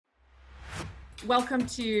Welcome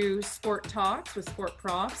to Sport Talks with Sport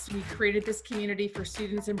Profs. We created this community for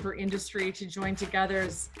students and for industry to join together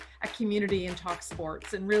as a community and talk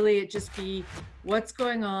sports, and really it just be what's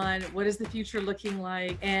going on, what is the future looking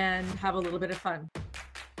like, and have a little bit of fun.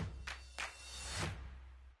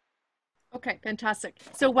 Okay, fantastic.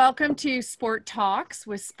 So welcome to Sport Talks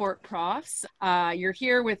with Sport Profs. You're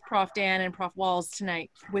here with Prof. Dan and Prof. Walls tonight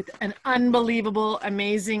with an unbelievable,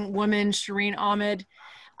 amazing woman, Shireen Ahmed.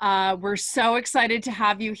 We're so excited to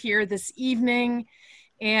have you here this evening.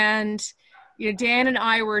 And Dan and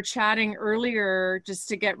I were chatting earlier just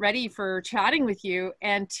to get ready for chatting with you.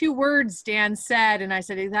 And two words Dan said, and I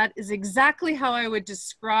said, that is exactly how I would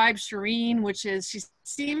describe Shireen, which is she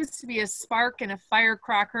seems to be a spark and a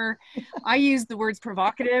firecracker. I use the words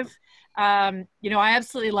provocative. I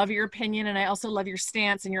absolutely love your opinion, and I also love your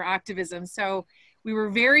stance and your activism. So we were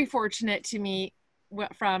very fortunate to meet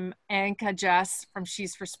from Anka Jess from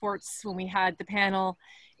She's for Sports when we had the panel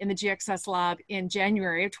in the GXS lab in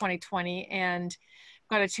January of 2020, and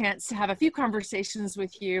got a chance to have a few conversations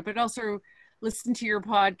with you, but also listen to your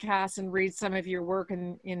podcast and read some of your work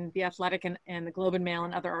in The Athletic and the Globe and Mail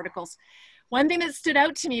and other articles. One thing that stood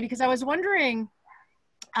out to me, because I was wondering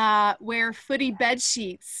where footy bed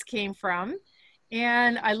sheets came from,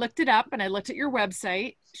 and I looked it up and I looked at your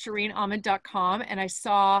website, ShireenAhmed.com, and I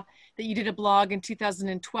saw that you did a blog in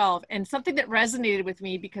 2012, and something that resonated with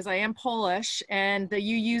me because I am Polish, and that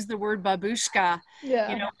you use the word babushka.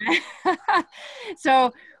 Yeah.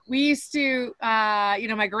 So we used to,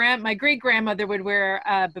 my great grandmother would wear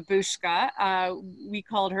a babushka. We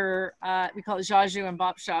called it Zhazhu and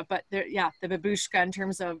Babsha, but the babushka in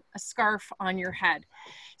terms of a scarf on your head.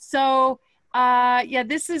 So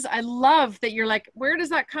I love that you're like, where does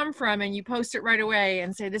that come from? And you post it right away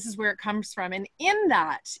and say, this is where it comes from. And in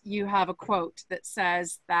that, you have a quote that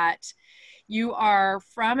says that you are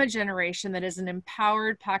from a generation that is an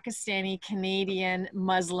empowered Pakistani, Canadian,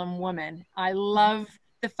 Muslim woman. I love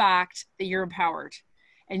the fact that you're empowered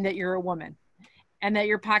and that you're a woman and that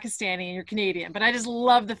you're Pakistani and you're Canadian, but I just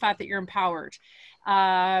love the fact that you're empowered.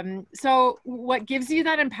 So what gives you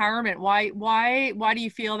that empowerment? Why do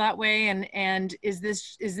you feel that way? And is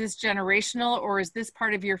this generational, or is this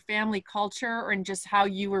part of your family culture, or in just how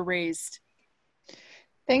you were raised?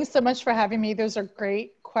 Thanks so much for having me. Those are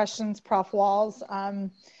great questions, Prof. Walls.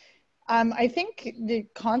 I think the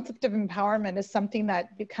concept of empowerment is something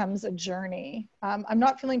that becomes a journey. I'm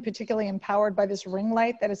not feeling particularly empowered by this ring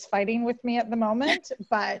light that is fighting with me at the moment,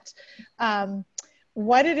 but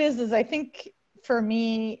what it is I think for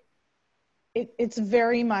me, it's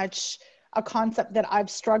very much a concept that I've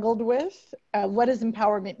struggled with. What does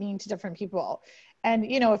empowerment mean to different people? And,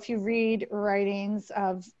 if you read writings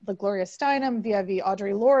of the Gloria Steinem, the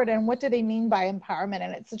Audre Lorde, and what do they mean by empowerment?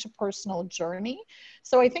 And it's such a personal journey.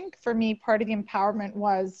 So I think for me, part of the empowerment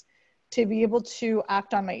was to be able to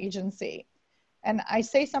act on my agency. And I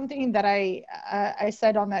say something that I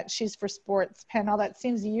said on that She's for Sports panel that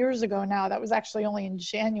seems years ago now. That was actually only in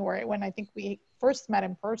January when I think we first met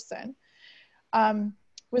in person.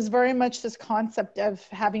 Was very much this concept of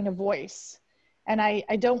having a voice. And I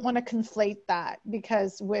don't want to conflate that,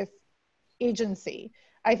 because with agency,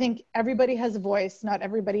 I think everybody has a voice. Not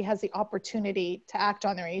everybody has the opportunity to act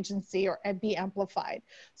on their agency or be amplified.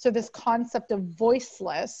 So this concept of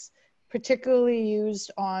voiceless, particularly used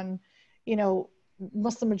on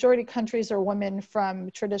Muslim majority countries or women from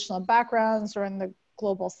traditional backgrounds, or in the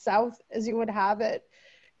global South, as you would have it,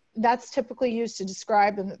 that's typically used to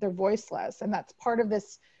describe them that they're voiceless. And that's part of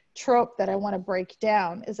this trope that I want to break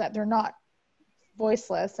down, is that they're not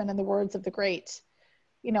voiceless. And in the words of the great,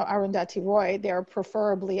 Arundhati Roy, they're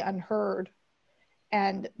preferably unheard.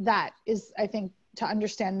 And that is, I think, to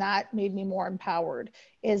understand that made me more empowered,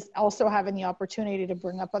 is also having the opportunity to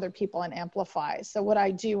bring up other people and amplify. So what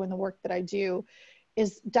I do and the work that I do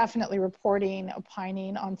is definitely reporting,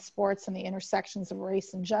 opining on sports and the intersections of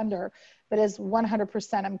race and gender, but as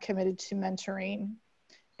 100% I'm committed to mentoring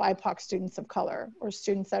BIPOC students of color, or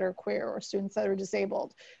students that are queer, or students that are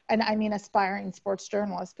disabled. And I mean aspiring sports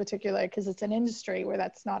journalists, particularly because it's an industry where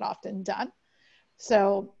that's not often done.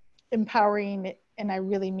 So empowering, and I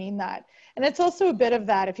really mean that. And it's also a bit of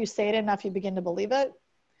that, if you say it enough, you begin to believe it.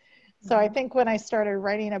 So I think when I started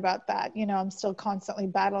writing about that, I'm still constantly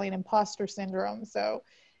battling imposter syndrome. So,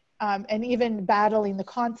 and even battling the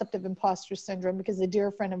concept of imposter syndrome, because a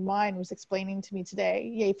dear friend of mine was explaining to me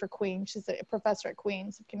today, yay for Queen, she's a professor at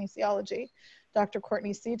Queen's of kinesiology, Dr.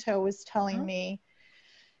 Courtney Sito, was telling me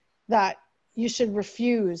that you should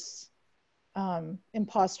refuse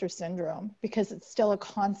imposter syndrome, because it's still a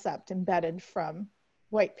concept embedded from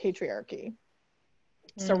white patriarchy.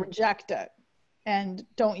 So reject it and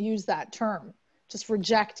don't use that term. just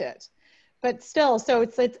reject it. But still, so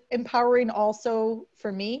it's empowering also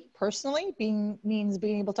for me personally, means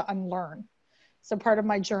being able to unlearn. So part of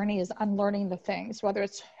my journey is unlearning the things, whether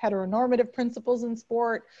it's heteronormative principles in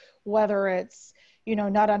sport, whether it's,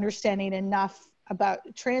 not understanding enough about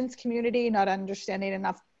trans community, not understanding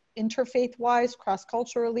enough interfaith wise,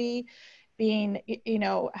 cross-culturally, being,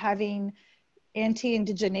 having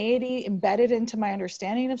anti-indigeneity embedded into my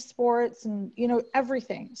understanding of sports and,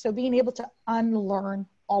 everything. So being able to unlearn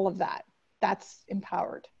all of that, that's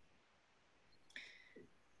empowered.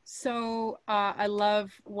 So I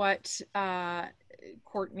love what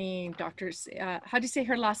Courtney, how do you say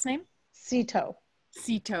her last name? Sito.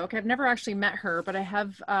 Sito. Okay, I've never actually met her, but I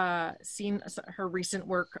have seen her recent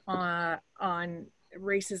work on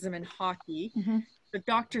racism in hockey. Mm-hmm. But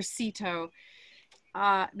Dr. Sito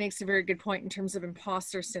makes a very good point in terms of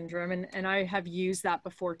imposter syndrome, and I have used that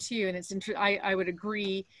before too. And it's I would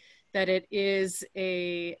agree that it is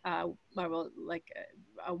a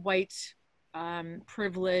white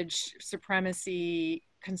privilege supremacy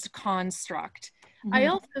construct. Mm-hmm. I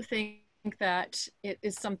also think that it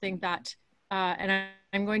is something that and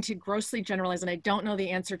I'm going to grossly generalize, and I don't know the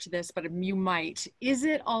answer to this, but you might. Is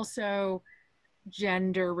it also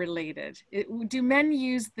gender related? Do men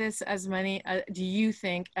use this as many, do you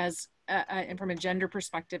think, as and from a gender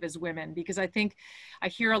perspective as women? Because I think I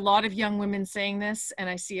hear a lot of young women saying this, and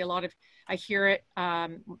I hear it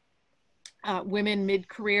women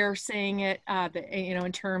mid-career saying it,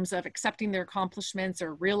 in terms of accepting their accomplishments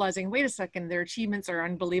or realizing, wait a second, their achievements are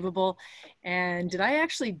unbelievable. And did I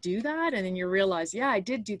actually do that? And then you realize, yeah, I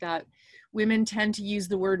did do that. Women tend to use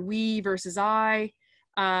the word we versus I,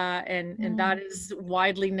 and that is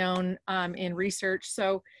widely known in research.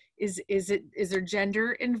 So is there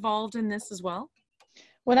gender involved in this as well?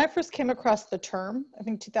 When I first came across the term, I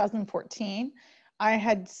think 2014, I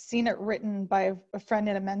had seen it written by a friend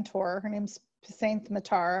and a mentor. Her name's Pasainth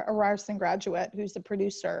Matar, a Ryerson graduate who's a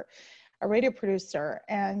producer, a radio producer.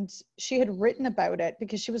 And she had written about it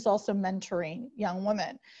because she was also mentoring young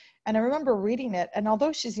women. And I remember reading it. And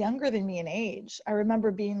although she's younger than me in age, I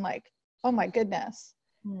remember being like, oh my goodness,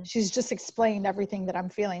 she's just explained everything that I'm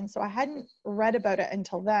feeling. So I hadn't read about it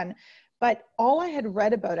until then. But all I had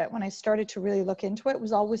read about it when I started to really look into it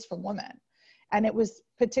was always from women. And it was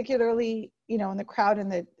particularly, in the crowd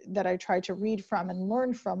and that I tried to read from and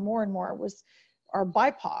learn from more and more was our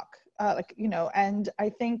BIPOC, and I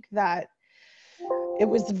think that it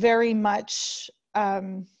was very much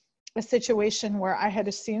a situation where I had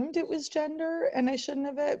assumed it was gender and I shouldn't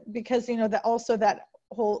have it because, that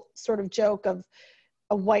whole sort of joke of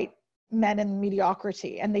a white men in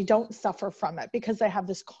mediocrity, and they don't suffer from it because they have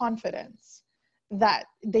this confidence that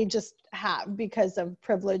they just have because of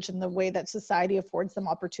privilege and the way that society affords them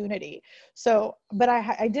opportunity. So, but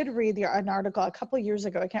I did read an article a couple of years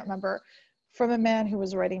ago, I can't remember, from a man who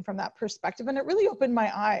was writing from that perspective. And it really opened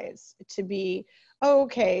my eyes to be, oh,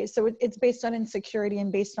 okay, so it's based on insecurity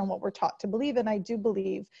and based on what we're taught to believe. And I do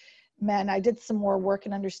believe men. I did some more work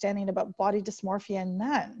and understanding about body dysmorphia in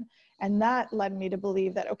men. And that led me to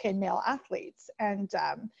believe that, okay, male athletes. And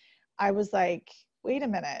I was like, wait a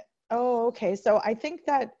minute. Oh, okay. So I think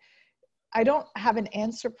that I don't have an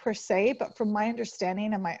answer per se, but from my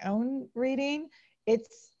understanding and my own reading,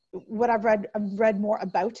 it's what I've read more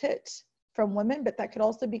about it from women, but that could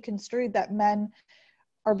also be construed that men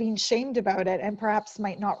are being shamed about it and perhaps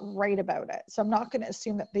might not write about it. So I'm not going to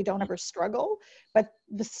assume that they don't ever struggle, but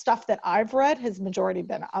the stuff that I've read has majority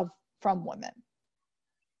been from women.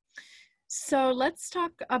 So let's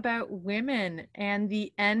talk about women and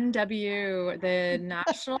the NW, the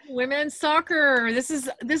National Women's Soccer. This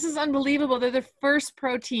is unbelievable. They're the first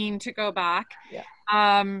pro team to go back.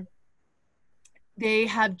 Yeah. They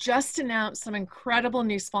have just announced some incredible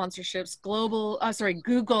new sponsorships.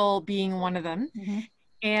 Google being one of them,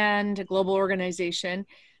 and a global organization,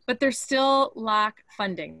 but they still lack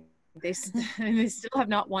funding. They still have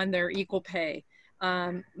not won their equal pay.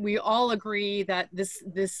 We all agree that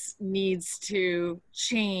this needs to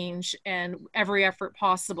change, and every effort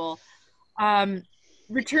possible.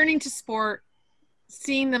 Returning to sport,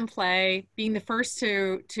 seeing them play, being the first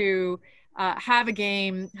to have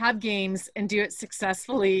games and do it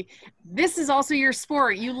successfully. This is also your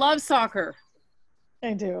sport. You love soccer.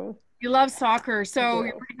 I do. You love soccer, so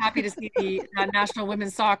you're pretty happy to see the National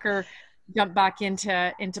Women's Soccer jump back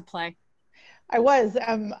into play. I was.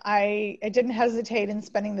 I didn't hesitate in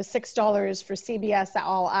spending the $6 for CBS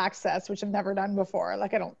All Access, which I've never done before.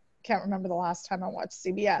 Like can't remember the last time I watched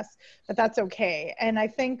CBS, but that's okay. And I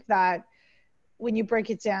think that when you break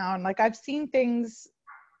it down, like I've seen things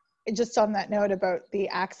just on that note about the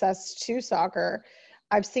access to soccer.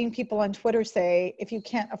 I've seen people on Twitter say, if you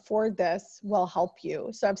can't afford this, we'll help you.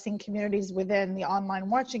 So I've seen communities within the online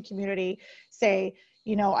watching community say,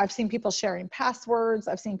 you know, I've seen people sharing passwords.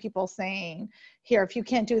 I've seen people saying, here, if you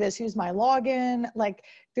can't do this, use my login. Like,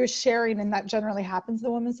 there's sharing, and that generally happens in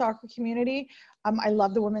the women's soccer community. I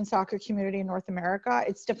love the women's soccer community in North America.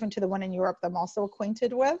 It's different to the one in Europe that I'm also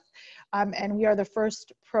acquainted with. And we are the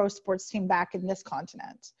first pro sports team back in this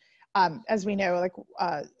continent. As we know, like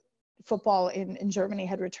football in Germany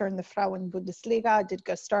had returned. The Frauen Bundesliga did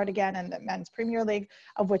go start again, and the Men's Premier League,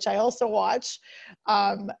 of which I also watch.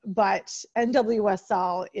 But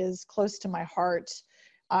NWSL is close to my heart.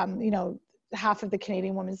 You know, half of the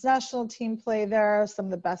Canadian women's national team play there. Some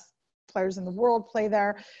of the best players in the world play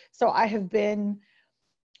there. So I have been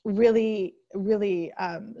really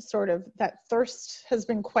sort of, that thirst has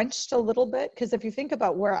been quenched a little bit, because if you think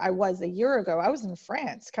about where I was a year ago, I was in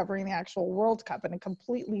France covering the actual World Cup in a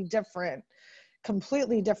completely different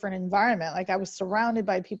environment. Like, I was surrounded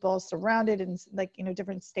by people, surrounded in, like, you know,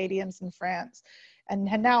 different stadiums in France, and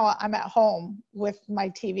now I'm at home with my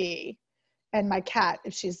TV and my cat,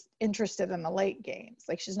 if she's interested in the late games.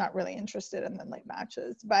 Like, she's not really interested in the late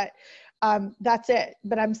matches, but that's it.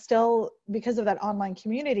 But I'm still, because of that online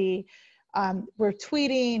community, we're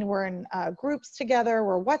tweeting, we're in groups together,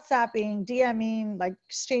 we're WhatsApping, DMing, like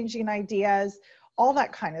exchanging ideas, all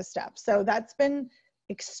that kind of stuff. So that's been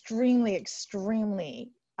extremely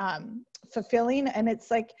fulfilling. And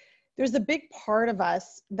it's like, there's a big part of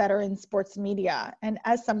us that are in sports media. And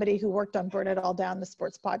as somebody who worked on Burn It All Down, the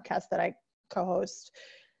sports podcast that I co-host,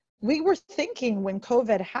 we were thinking when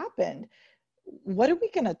COVID happened, what are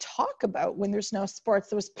we going to talk about when there's no sports?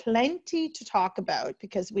 There was plenty to talk about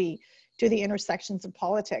because we do the intersections of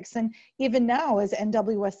politics. And even now, as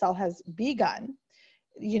NWSL has begun,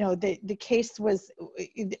 you know, the case of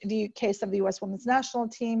the U.S. women's national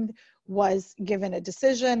team was given a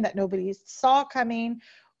decision that nobody saw coming,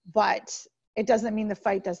 but it doesn't mean the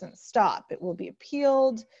fight doesn't stop. It will be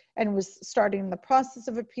appealed, and was starting the process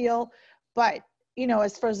of appeal. But, you know,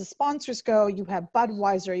 as far as the sponsors go, you have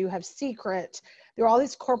Budweiser, you have Secret. There are all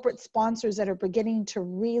these corporate sponsors that are beginning to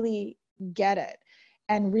really get it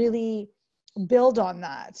and really build on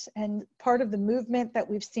that. And part of the movement that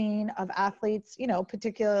we've seen of athletes, you know,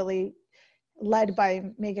 particularly led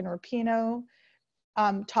by Megan Rapinoe,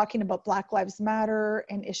 talking about Black Lives Matter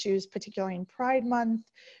and issues, particularly in Pride Month.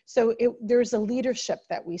 So there's a leadership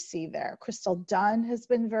that we see there. Crystal Dunn has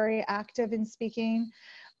been very active in speaking.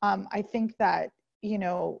 I think that, you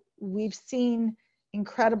know, we've seen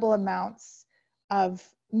incredible amounts of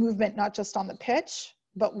movement, not just on the pitch,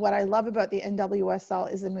 but what I love about the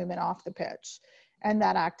NWSL is the movement off the pitch and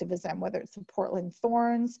that activism, whether it's the Portland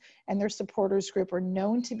Thorns and their supporters group are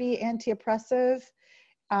known to be anti-oppressive,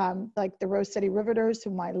 like the Rose City Riveters,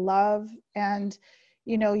 whom I love. And,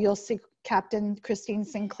 you know, you'll see Captain Christine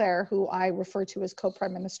Sinclair, who I refer to as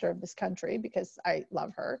co-prime minister of this country because I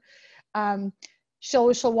love her.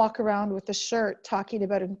 She'll walk around with a shirt talking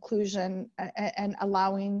about inclusion and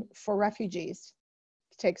allowing for refugees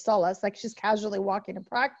to take solace, like she's casually walking to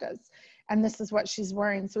practice. And this is what she's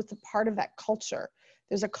wearing. So it's a part of that culture.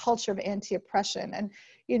 There's a culture of anti-oppression. And,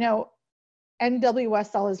 you know,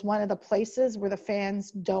 NWSL is one of the places where the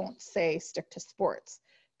fans don't say stick to sports.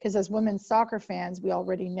 Because as women's soccer fans, we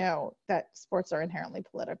already know that sports are inherently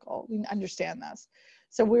political. We understand this.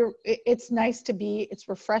 So it's nice to be, it's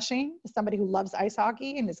refreshing as somebody who loves ice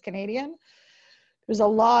hockey and is Canadian. There's a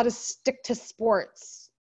lot of stick to sports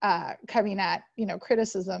coming at, you know,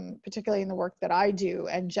 criticism, particularly in the work that I do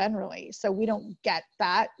and generally. So we don't get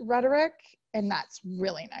that rhetoric, and that's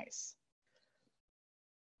really nice.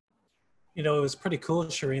 You know, it was pretty cool,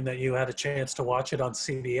 Shireen, that you had a chance to watch it on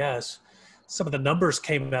CBS. Some of the numbers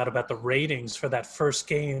came out about the ratings for that first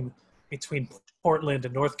game between Portland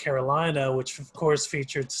and North Carolina, which of course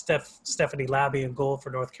featured Stephanie Labby in goal for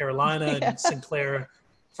North Carolina and Sinclair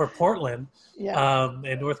for Portland.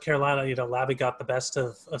 In North Carolina, you know, Labby got the best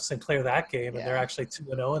of Sinclair that game, and they're actually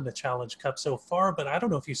 2-0 in the Challenge Cup so far. But I don't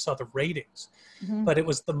know if you saw the ratings, but it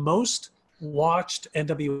was the most watched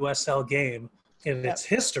NWSL game in its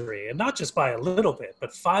history, and not just by a little bit,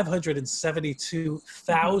 but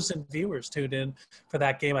 572,000 viewers tuned in for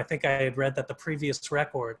that game. I think I had read that the previous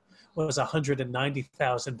record was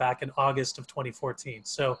 190,000 back in August of 2014.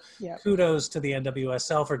 So kudos to the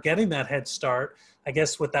NWSL for getting that head start. I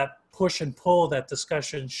guess with that push and pull, that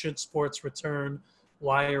discussion, should sports return?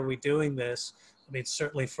 Why are we doing this? I mean,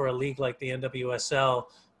 certainly for a league like the NWSL,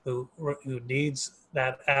 who needs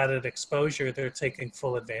that added exposure, they're taking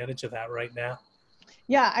full advantage of that right now.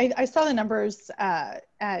 Yeah, I saw the numbers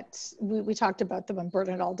we talked about them and Burn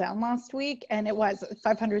It All Down last week, and it was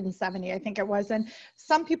 570, I think it was. And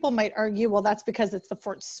some people might argue, well, that's because it's the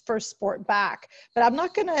first sport back. But I'm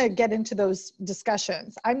not going to get into those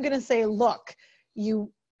discussions. I'm going to say, look,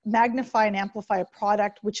 you magnify and amplify a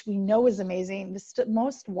product which we know is amazing. The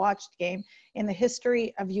most watched game in the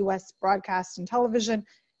history of US broadcast and television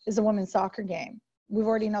is a women's soccer game. We've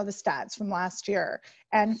already know the stats from last year.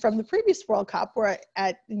 And from the previous World Cup, where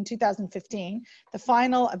in 2015, the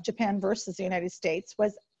final of Japan versus the United States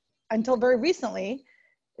was, until very recently,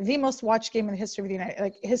 the most watched game in the history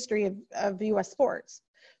of history of US sports.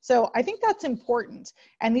 So I think that's important.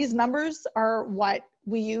 And these numbers are what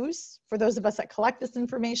we use for those of us that collect this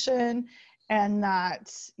information and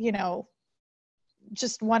that,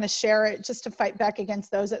 just want to share it, just to fight back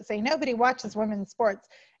against those that say nobody watches women's sports.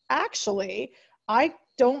 Actually, I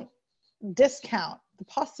don't discount the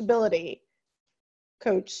possibility,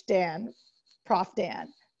 Coach Dan, Prof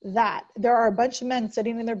Dan, that there are a bunch of men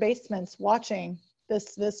sitting in their basements watching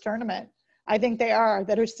this tournament. I think that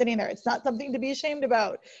are sitting there. It's not something to be ashamed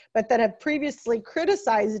about, but that have previously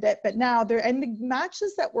criticized it, but now and the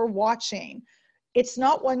matches that we're watching, it's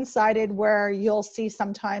not one-sided where you'll see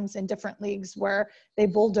sometimes in different leagues where they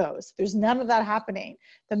bulldoze. There's none of that happening.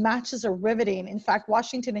 The matches are riveting. In fact,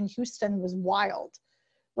 Washington and Houston was wild.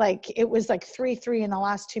 It was 3-3 in the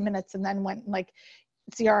last 2 minutes, and then went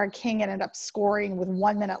Ciara King ended up scoring with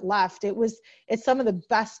 1 minute left. It's some of the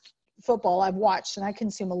best football I've watched, and I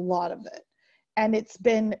consume a lot of it. And it's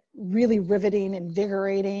been really riveting,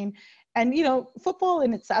 invigorating. And, football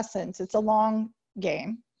in its essence, it's a long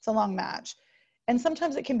game. It's a long match. And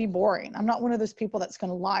sometimes it can be boring. I'm not one of those people that's going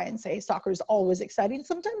to lie and say soccer is always exciting.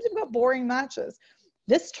 Sometimes you've got boring matches.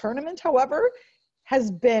 This tournament, however,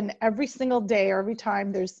 has been every single day or every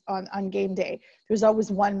time there's on game day, there's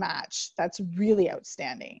always one match that's really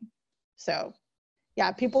outstanding. So,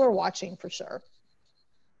 yeah, people are watching for sure.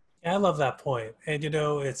 Yeah, I love that point. And,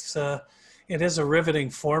 it is a riveting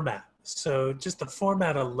format. So just the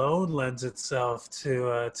format alone lends itself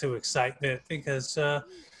to excitement because,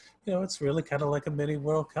 it's really kind of like a mini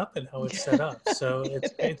World Cup and how it's set up. So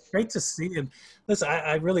it's great to see. And listen,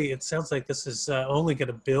 I really, it sounds like this is only going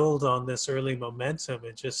to build on this early momentum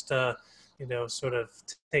and just, sort of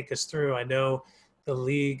take us through. I know the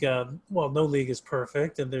league, no league is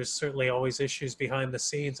perfect, and there's certainly always issues behind the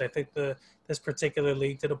scenes. I think this particular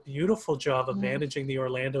league did a beautiful job of managing the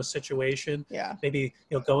Orlando situation. Yeah. Maybe,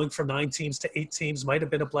 going from 9 teams to 8 teams might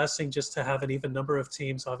have been a blessing just to have an even number of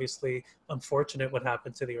teams. Obviously, unfortunate what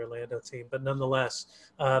happened to the Orlando team, but nonetheless,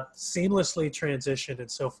 seamlessly transitioned,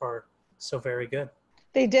 and so far, so very good.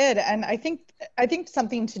 They did. And I think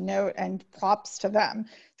something to note, and props to them,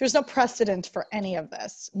 there's no precedent for any of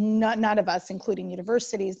this. None of us, including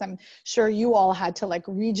universities. I'm sure you all had to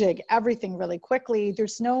rejig everything really quickly.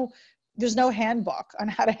 There's no handbook on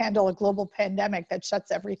how to handle a global pandemic that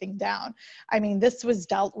shuts everything down. I mean, this was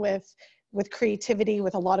dealt with creativity,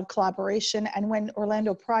 with a lot of collaboration. And when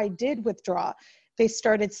Orlando Pride did withdraw, they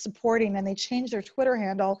started supporting, and they changed their Twitter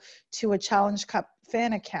handle to a Challenge Cup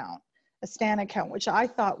fan account, a Stan account, which I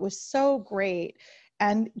thought was so great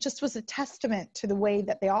and just was a testament to the way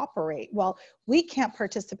that they operate. Well, we can't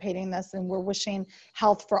participate in this, and we're wishing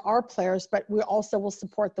health for our players, but we also will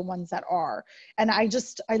support the ones that are. And I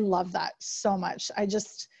love that so much.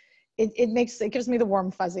 It gives me the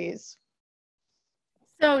warm fuzzies.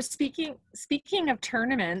 So speaking of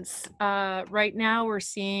tournaments, right now we're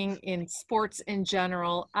seeing in sports in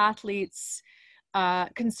general, athletes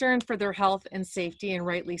concerned for their health and safety, and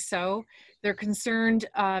rightly so. They're concerned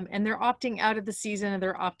and they're opting out of the season, and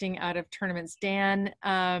they're opting out of tournaments. Dan,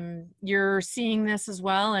 you're seeing this as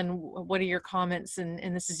well, and what are your comments?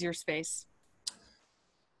 And this is your space.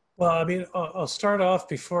 Well, I mean, I'll start off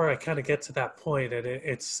before I kind of get to that point, and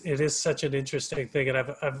it is such an interesting thing, and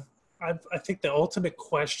I think the ultimate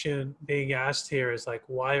question being asked here is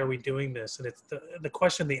why are we doing this? And it's the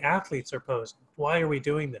question the athletes are posing. Why are we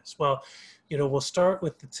doing this? Well, we'll start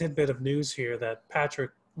with the tidbit of news here that Patrick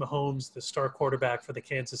Mahomes, the star quarterback for the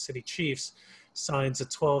Kansas City Chiefs, signs a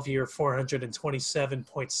 12-year,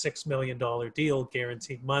 $427.6 million deal,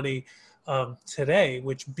 guaranteed money, today,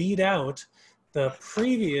 which beat out the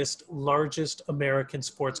previous largest American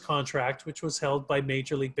sports contract, which was held by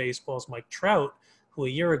Major League Baseball's Mike Trout, who a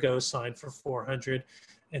year ago signed for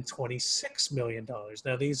 $426 million.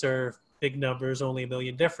 Now, these are big numbers, only $1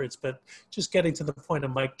 million difference, but just getting to the point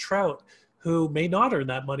of Mike Trout, who may not earn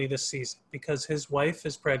that money this season because his wife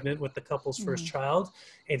is pregnant with the couple's first child.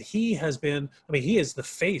 And he has been, I mean, he is the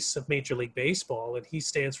face of Major League Baseball, and he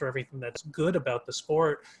stands for everything that's good about the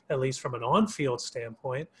sport, at least from an on-field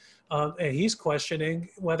standpoint. And he's questioning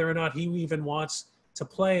whether or not he even wants to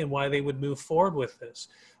play and why they would move forward with this.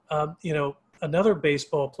 You know, another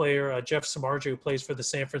baseball player, Jeff Samardzija, who plays for the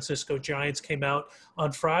San Francisco Giants, came out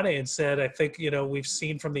on Friday and said, I think, you know, we've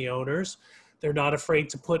seen from the owners, they're not afraid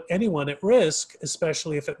to put anyone at risk,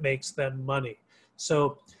 especially if it makes them money.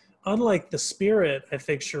 So unlike the spirit, I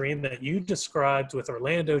think, Shireen, that you described with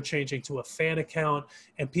Orlando changing to a fan account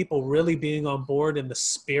and people really being on board in the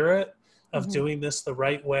spirit of doing this the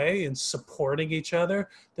right way and supporting each other,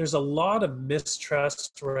 there's a lot of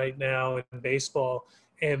mistrust right now in baseball,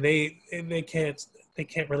 and they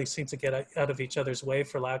can't really seem to get out of each other's way,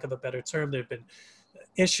 for lack of a better term. There have been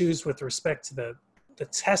issues with respect to the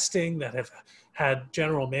testing that have had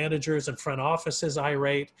general managers and front offices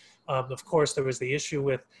irate. Of course, there was the issue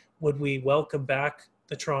with, would we welcome back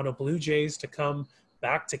the Toronto Blue Jays to come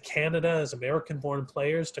back to Canada as American-born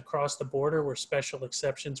players to cross the border, where special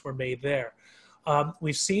exceptions were made there.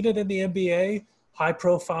 We've seen it in the NBA,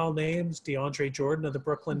 high-profile names, DeAndre Jordan of the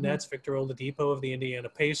Brooklyn Nets, Victor Oladipo of the Indiana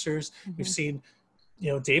Pacers. We've seen,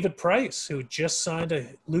 you know, David Price, who just signed a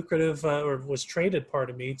lucrative, or was traded,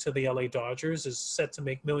 pardon me, to the LA Dodgers, is set to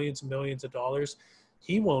make millions and millions of dollars.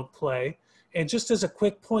 He won't play. And just as a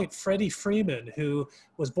quick point, Freddie Freeman, who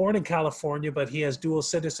was born in California, but he has dual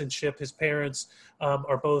citizenship. His parents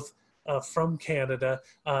are both from Canada.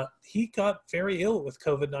 He got very ill with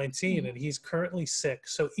COVID-19 and he's currently sick.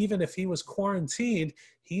 So even if he was quarantined,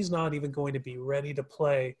 he's not even going to be ready to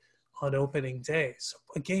play on opening day. So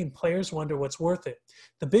again, players wonder what's worth it.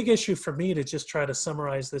 The big issue for me, to just try to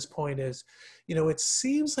summarize this point, is, you know, it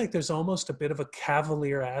seems like there's almost a bit of a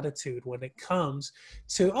cavalier attitude when it comes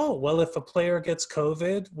to, oh, well, if a player gets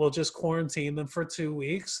COVID, we'll just quarantine them for 2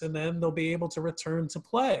 weeks and then they'll be able to return to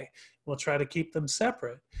play. We'll try to keep them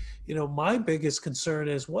separate. You know, my biggest concern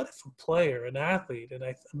is, what if a player, an athlete, and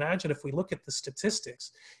I imagine if we look at the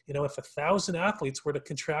statistics, you know, if 1,000 athletes were to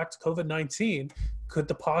contract COVID-19, could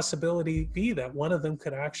the possibility be that one of them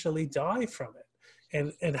could actually die from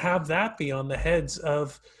it? And have that be on the heads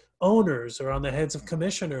of owners or on the heads of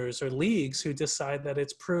commissioners or leagues who decide that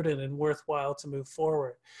it's prudent and worthwhile to move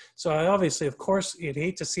forward. So I obviously, of course, you'd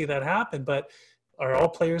hate to see that happen, but are all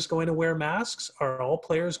players going to wear masks? Are all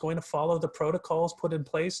players going to follow the protocols put in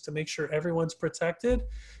place to make sure everyone's protected?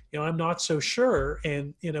 You know, I'm not so sure.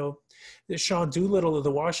 And, you know, Sean Doolittle of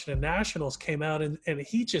the Washington Nationals came out and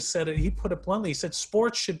he just said it, he put it bluntly, he said,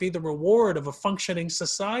 sports should be the reward of a functioning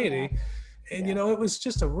society. Yeah. And, you know, it was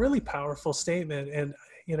just a really powerful statement. And,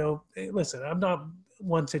 you know, listen, I'm not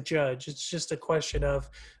one to judge. It's just a question of,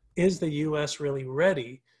 is the U.S. really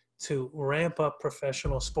ready to ramp up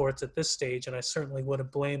professional sports at this stage? And I certainly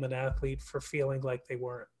wouldn't blame an athlete for feeling like they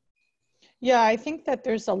weren't. Yeah, I think that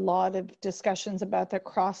there's a lot of discussions about the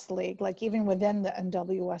cross league, like even within the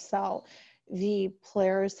NWSL, the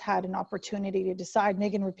players had an opportunity to decide.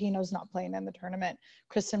 Megan Rapinoe's not playing in the tournament.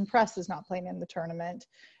 Kristen Press is not playing in the tournament.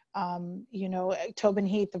 You know, Tobin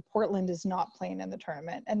Heath of Portland is not playing in the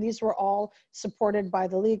tournament. And these were all supported by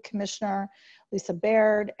the league commissioner, Lisa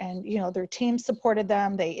Baird, and, you know, their team supported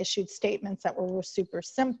them. They issued statements that were super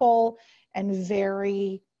simple and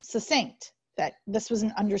very succinct, that this was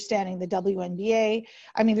an understanding the WNBA.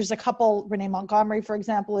 I mean, there's a couple, Renee Montgomery, for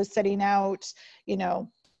example, is sitting out, you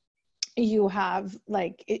know, you have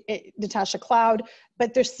like Natasha Cloud,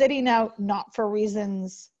 but they're sitting out not for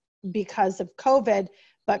reasons because of COVID,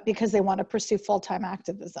 but because they want to pursue full-time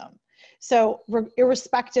activism. So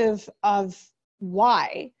irrespective of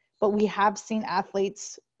why, but we have seen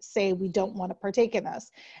athletes say we don't want to partake in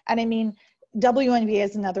this. And I mean, WNBA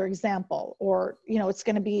is another example, or, you know, it's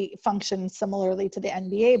going to be function similarly to the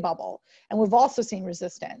NBA bubble. And we've also seen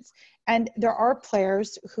resistance. And there are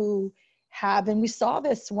players who have, and we saw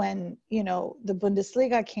this when, you know, the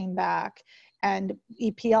Bundesliga came back and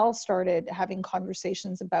EPL started having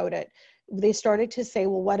conversations about it. They started to say,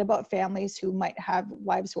 well, what about families who might have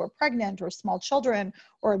wives who are pregnant or small children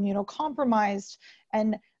or immunocompromised?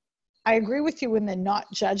 And I agree with you in the not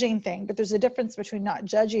judging thing, but there's a difference between not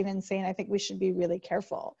judging and saying, I think we should be really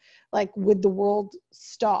careful. Like, would the world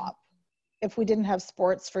stop if we didn't have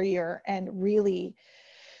sports for a year and really,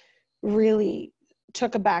 really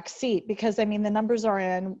took a back seat? Because I mean, the numbers are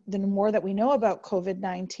in, the more that we know about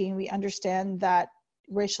COVID-19, we understand that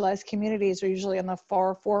racialized communities are usually on the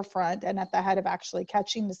far forefront and at the head of actually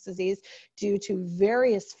catching this disease due to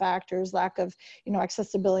various factors, lack of,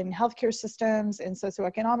 accessibility in healthcare systems and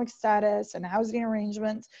socioeconomic status and housing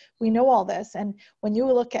arrangements. We know all this. And when you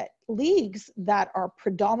look at leagues that are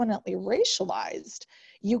predominantly racialized,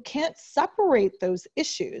 you can't separate those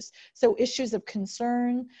issues. So issues of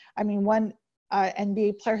concern, one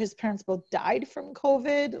NBA player, his parents both died from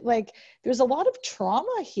COVID. Like, there's a lot of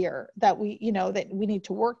trauma here that we need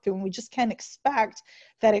to work through, and we just can't expect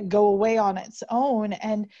that it go away on its own.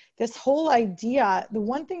 And this whole idea, the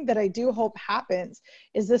one thing that I do hope happens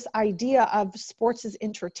is this idea of sports as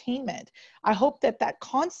entertainment. I hope that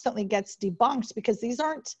constantly gets debunked, because these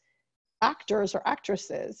aren't actors or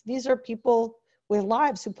actresses. These are people with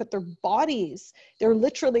lives who put their bodies, they're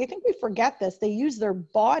literally, I think we forget this, they use their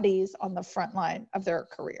bodies on the front line of their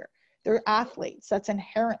career. They're athletes. That's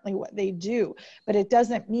inherently what they do. But it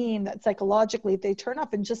doesn't mean that psychologically they turn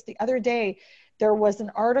up. And just the other day, there was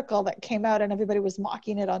an article that came out and everybody was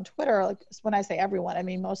mocking it on Twitter. Like, when I say everyone, I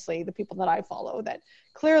mean mostly the people that I follow that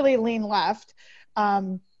clearly lean left.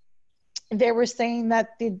 They were saying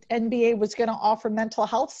that the NBA was going to offer mental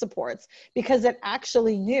health supports because it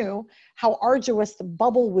actually knew how arduous the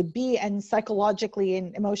bubble would be and psychologically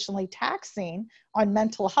and emotionally taxing on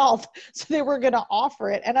mental health. So they were going to offer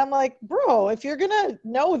it. And I'm like, bro, if you're going to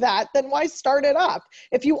know that, then why start it up?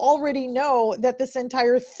 If you already know that this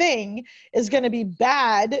entire thing is going to be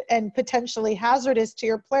bad and potentially hazardous to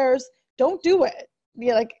your players, don't do it.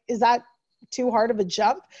 Be like, is that too hard of a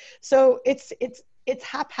jump? So it's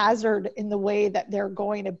haphazard in the way that they're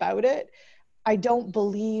going about it. I don't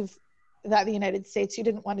believe that the United States, you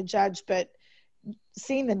didn't want to judge, but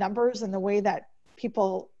seeing the numbers and the way that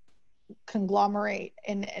people conglomerate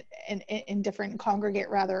congregate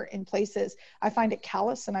in places, I find it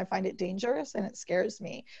callous and I find it dangerous and it scares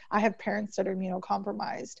me. I have parents that are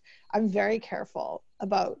immunocompromised. I'm very careful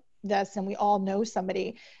about this, and we all know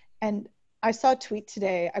somebody. And I saw a tweet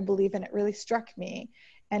today, I believe, and it really struck me.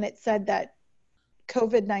 And it said that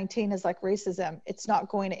COVID-19 is like racism. It's not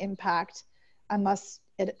going to impact unless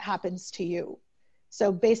it happens to you.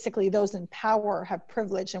 So basically, those in power have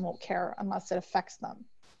privilege and won't care unless it affects them.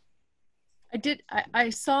 I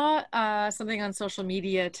saw something on social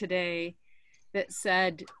media today that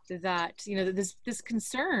said that, this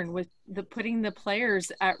concern with putting the players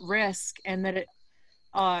at risk, and that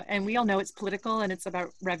and we all know it's political and it's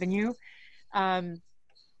about revenue.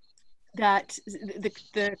 That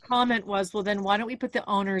the comment was, well, then why don't we put the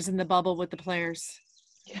owners in the bubble with the players?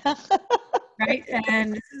 Yeah. Right?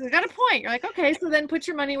 And I got a point. You're like, okay, so then put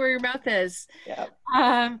your money where your mouth is.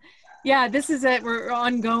 Yeah. This is it. We're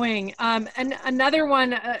ongoing. And another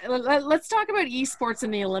one, let's talk about esports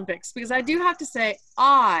in the Olympics, because I do have to say,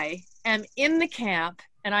 I am in the camp,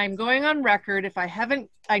 and I'm going on record. If I haven't,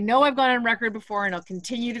 I know I've gone on record before, and I'll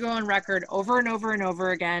continue to go on record over and over and over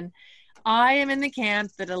again. I am in the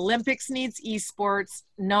camp that Olympics needs esports,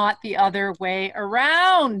 not the other way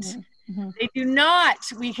around. Mm-hmm. They do not.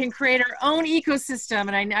 We can create our own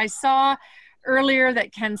ecosystem. And I saw earlier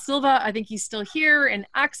that Ken Silva, I think he's still here, and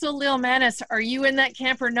Axel Lilmanis, are you in that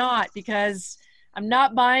camp or not? Because I'm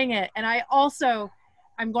not buying it. And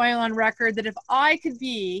I'm going on record that if I could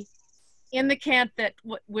be in the camp that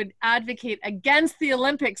would advocate against the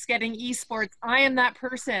Olympics getting esports, I am that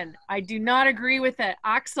person. I do not agree with it.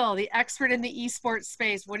 Axel, the expert in the esports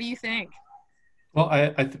space, what do you think? Well,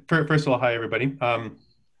 first of all, hi everybody. For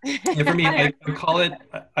me, I call it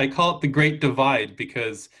the Great Divide,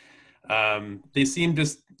 because they seem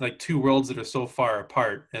just like two worlds that are so far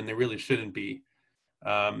apart, and they really shouldn't be.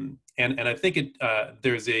 And I think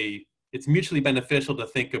it's mutually beneficial to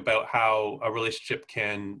think about how a relationship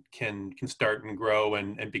can start and grow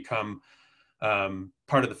and become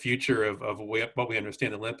part of the future of what we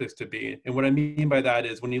understand the Olympics to be. And what I mean by that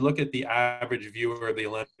is, when you look at the average viewer of the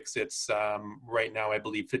Olympics, it's right now, I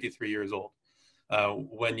believe, 53 years old.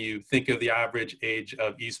 When you think of the average age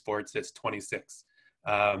of esports, it's 26.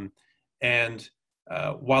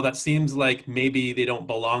 While that seems like maybe they don't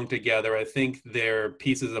belong together, I think they're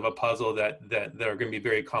pieces of a puzzle that are going to be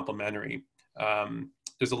very complementary.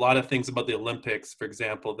 There's a lot of things about the Olympics, for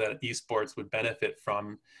example, that esports would benefit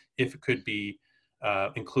from if it could be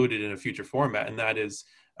included in a future format, and that is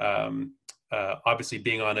obviously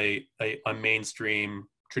being on a mainstream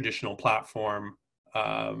traditional platform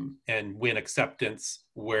and win acceptance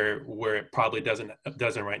where it probably doesn't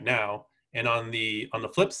right now. And on the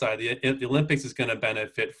flip side, the Olympics is going to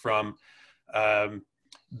benefit from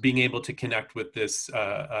being able to connect with this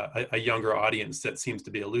a younger audience that seems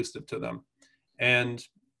to be elusive to them. And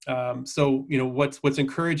so, you know, what's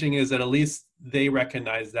encouraging is that at least they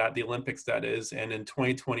recognize that, the Olympics that is, and in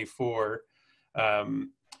 2024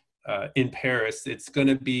 in Paris, it's going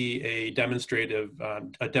to be a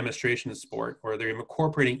demonstration sport, where they're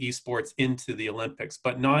incorporating esports into the Olympics,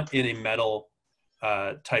 but not in a medal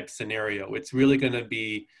type scenario. It's really going to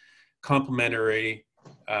be complementary,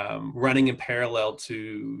 running in parallel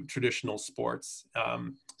to traditional sports.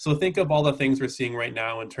 So think of all the things we're seeing right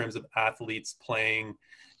now in terms of athletes playing,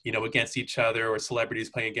 you know, against each other, or celebrities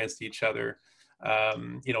playing against each other,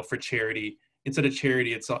 you know, for charity. Instead of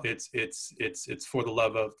charity, it's for the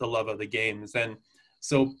love of the games. And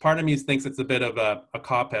so part of me thinks it's a bit of a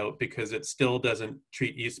cop out, because it still doesn't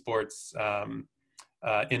treat esports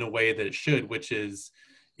in a way that it should, which is,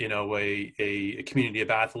 you know, a community of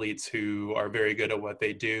athletes who are very good at what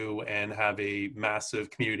they do and have a massive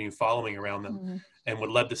community following around them, mm-hmm. and would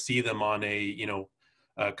love to see them on a, you know,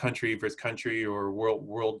 country versus country or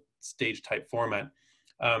world stage type format.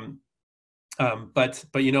 But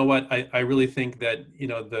you know what, I really think that, you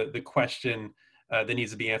know, the question that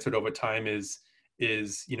needs to be answered over time is,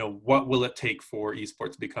 you know, what will it take for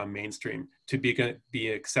esports to become mainstream, to be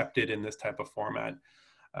accepted in this type of format?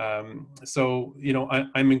 So, you know,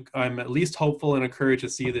 I'm at least hopeful and encouraged to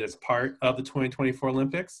see that it's part of the 2024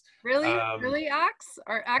 Olympics. Really, Axel?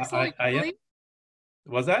 Really?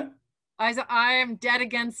 Was that? I am dead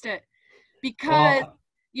against it, because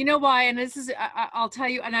you know why? And this is, I'll tell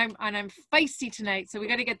you, and I'm feisty tonight, so we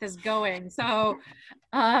got to get this going. So,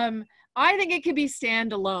 I think it could be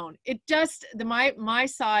standalone. It just, my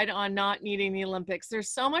side on not needing the Olympics.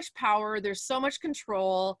 There's so much power. There's so much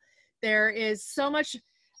control. There is so much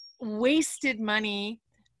wasted money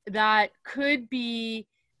that could be,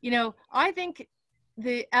 you know, I think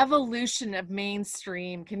the evolution of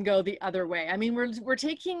mainstream can go the other way. I mean, we're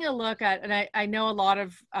taking a look at, and I know a lot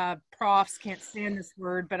of profs can't stand this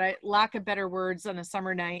word, but I lack of better words on a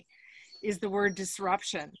summer night, is the word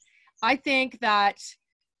disruption. I think that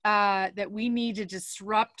that we need to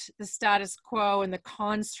disrupt the status quo and the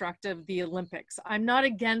construct of the Olympics. I'm not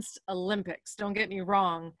against Olympics, don't get me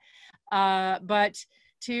wrong, but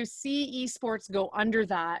to see esports go under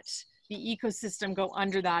that, the ecosystem go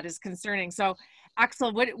under that, is concerning. So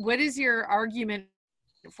Axel, what is your argument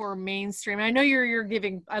for mainstream? I know you're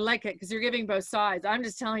giving, I like it because you're giving both sides. I'm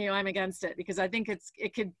just telling you I'm against it, because I think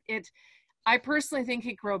I personally think it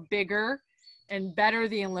could grow bigger and better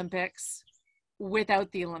the Olympics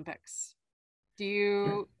without the Olympics. Do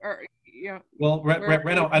you, or, you know, well, right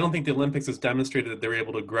now, I don't think the Olympics has demonstrated that they're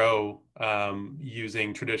able to grow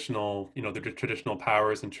using traditional, you know, the traditional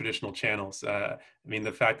powers and traditional channels. I mean,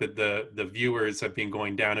 the fact that the viewers have been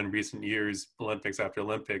going down in recent years, Olympics after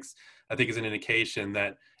Olympics, I think is an indication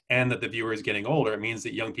that, and that the viewers getting older, it means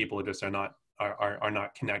that young people are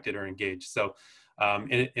not connected or engaged. So,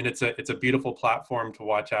 and it's a beautiful platform to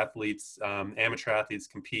watch athletes, amateur athletes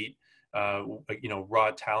compete. You know,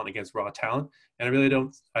 raw talent against raw talent, and I really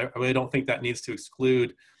don't think that needs to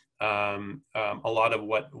exclude a lot of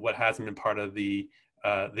what hasn't been part of the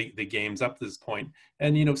games up to this point.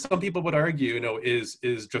 And you know, some people would argue, you know, is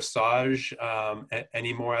dressage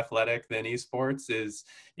any more athletic than esports? Is,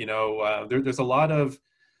 you know, there's a lot of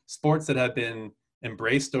sports that have been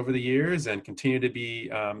embraced over the years and continue to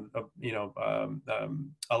be, you know,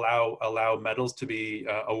 allow medals to be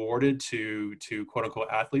awarded to quote unquote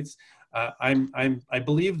athletes. I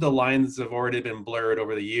believe the lines have already been blurred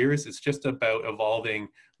over the years. It's just about evolving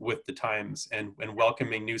with the times and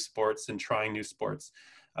welcoming new sports and trying new sports.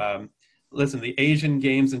 Listen, the Asian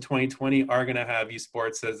Games in 2020 are going to have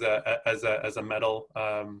esports as a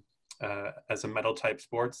medal type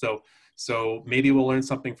sport. So maybe we'll learn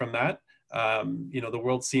something from that. You know, the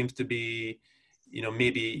world seems to be, you know,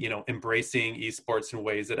 maybe, you know, embracing esports in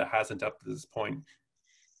ways that it hasn't up to this point.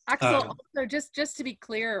 Axel, also just to be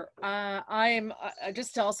clear,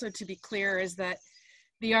 just also to be clear, is that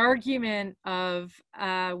the argument of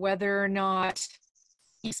whether or not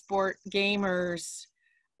esport gamers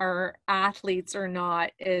are athletes or not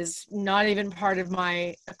is not even part of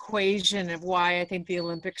my equation of why I think the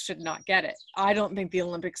Olympics should not get it. I don't think the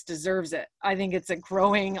Olympics deserves it. I think it's a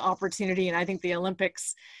growing opportunity, and I think the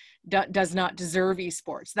Olympics does not deserve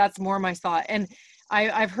esports. That's more my thought. And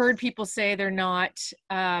I've heard people say they're not,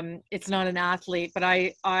 it's not an athlete, but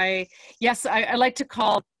I like to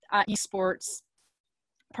call esports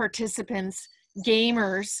participants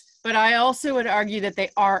gamers, but I also would argue that they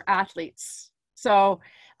are athletes. So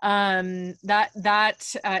if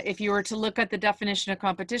you were to look at the definition of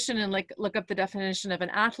competition and look up the definition of an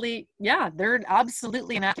athlete, yeah, they're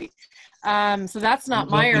absolutely an athlete. So that's not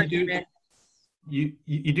my argument. You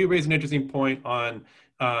do raise an interesting point on,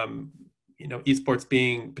 esports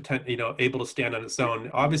being able to stand on its own.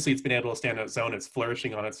 Obviously, it's been able to stand on its own. It's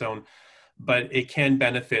flourishing on its own, but it can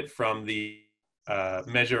benefit from the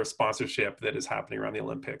measure of sponsorship that is happening around the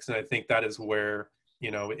Olympics. And I think that is where,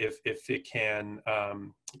 if it can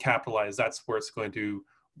capitalize, that's where it's going to,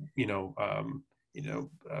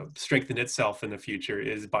 strengthen itself in the future,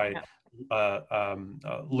 is by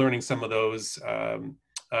learning some of those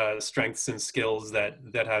strengths and skills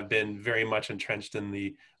that have been very much entrenched in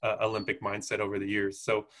the Olympic mindset over the years.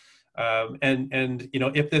 So,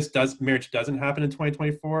 if this marriage doesn't happen in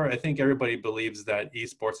 2024, I think everybody believes that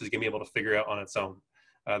esports is going to be able to figure out on its own.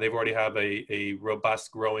 They've already have a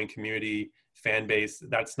robust, growing community fan base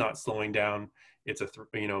that's not slowing down. It's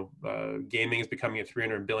gaming is becoming a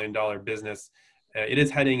 $300 billion business. It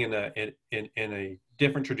is heading in a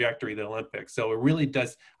different trajectory than Olympics. So it really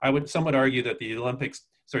does. Some would argue that the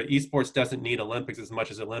esports doesn't need Olympics as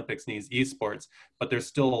much as Olympics needs esports, but there's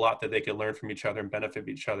still a lot that they can learn from each other and benefit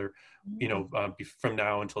each other, from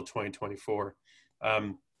now until 2024.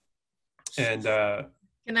 Can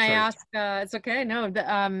I ask? It's okay. No,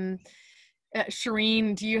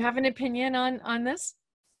 Shireen, do you have an opinion on this?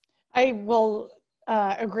 I will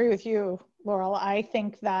agree with you, Laurel. I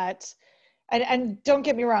think that, and don't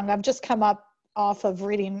get me wrong, I've just come off of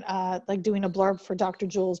reading, doing a blurb for Dr.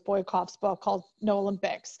 Jules Boykoff's book called No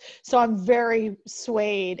Olympics. So I'm very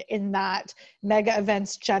swayed in that mega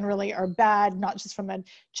events generally are bad, not just from a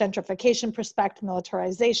gentrification perspective,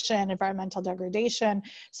 militarization, environmental degradation.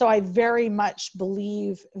 So I very much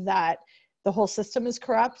believe that the whole system is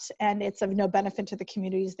corrupt and it's of no benefit to the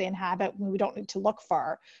communities they inhabit. We don't need to look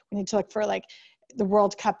far. We need to look for the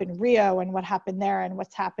World Cup in Rio and what happened there and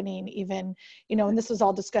what's happening even, and this was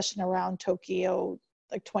all discussion around Tokyo,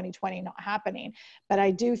 2020 not happening. But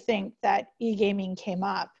I do think that e-gaming came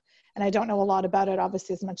up, and I don't know a lot about it,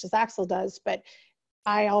 obviously, as much as Axel does, but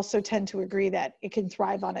I also tend to agree that it can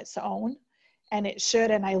thrive on its own, and it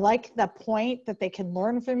should. And I like the point that they can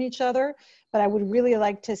learn from each other, but I would really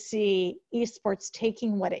like to see esports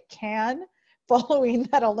taking what it can, following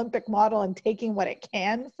that Olympic model and taking what it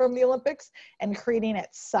can from the Olympics and creating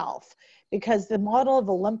itself, because the model of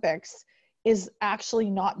Olympics is actually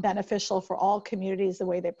not beneficial for all communities the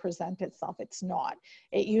way they present itself. It's not.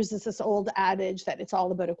 It uses this old adage that it's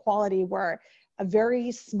all about equality, where a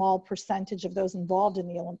very small percentage of those involved in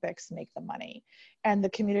the Olympics make the money, and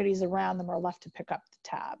the communities around them are left to pick up the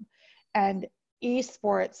tab. And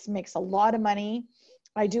esports makes a lot of money.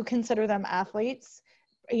 I do consider them athletes.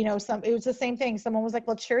 It was the same thing. Someone was like,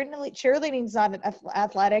 well, cheerleading's not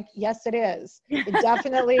athletic. Yes, it is. It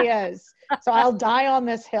definitely is. So I'll die on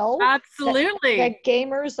this hill. Absolutely. That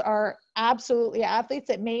gamers are absolutely athletes.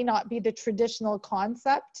 It may not be the traditional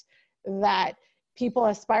concept that people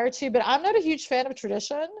aspire to, but I'm not a huge fan of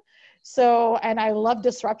tradition. And I love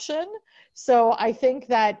disruption. So I think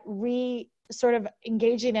that sort of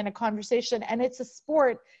engaging in a conversation, and it's a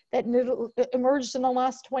sport that emerged in the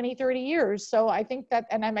last 20, 30 years. So I think that,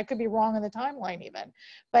 and I could be wrong on the timeline even,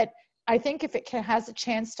 but I think if it has a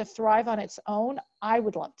chance to thrive on its own, I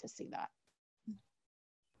would love to see that.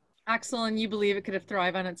 Axel, and you believe it could have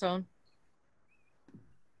thrived on its own?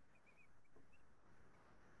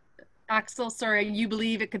 Axel, sorry, you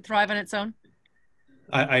believe it could thrive on its own?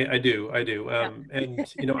 I do. And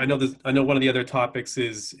I know one of the other topics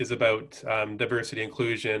is about diversity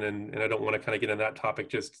inclusion, and I don't want to kind of get into that topic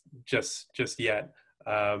just yet.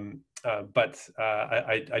 But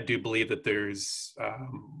I do believe that there's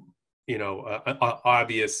an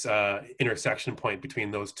obvious intersection point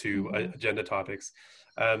between those two agenda topics.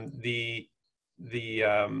 One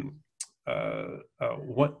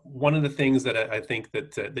of the things that I think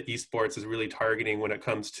that the esports is really targeting when it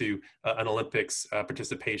comes to an Olympics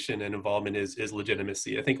participation and involvement is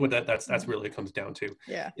legitimacy. I think what that's really it comes down to.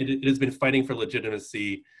 Yeah, it has been fighting for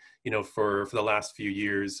legitimacy, for the last few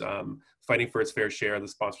years, fighting for its fair share of the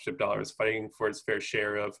sponsorship dollars, fighting for its fair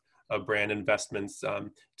share of brand investments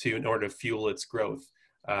in order to fuel its growth.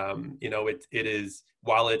 It is,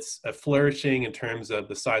 while it's flourishing in terms of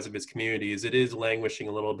the size of its communities, it is languishing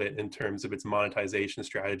a little bit in terms of its monetization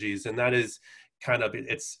strategies. And that is kind of,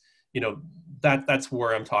 that's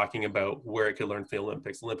where I'm talking about where it could learn from the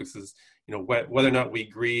Olympics. Olympics is, whether or not we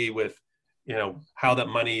agree with, how that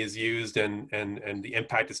money is used and the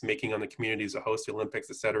impact it's making on the communities that host the Olympics,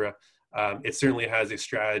 et cetera. It certainly has a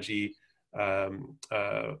strategy to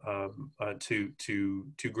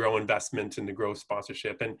grow investment and to grow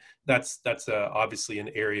sponsorship, and that's obviously an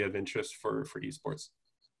area of interest for esports.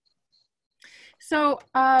 So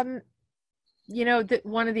one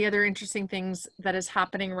of the other interesting things that is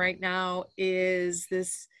happening right now is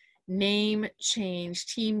this team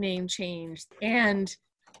name change, and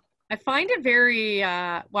I find it very,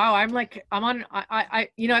 wow, I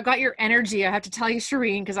got your energy. I have to tell you,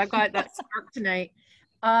 Shireen, because I've got that spark tonight.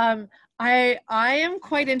 I am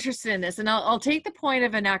quite interested in this, and I'll take the point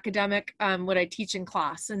of an academic, what I teach in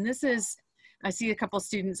class. And this is, I see a couple of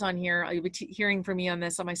students on here. You'll be hearing from me on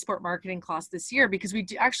this on my sport marketing class this year, because we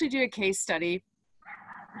actually do a case study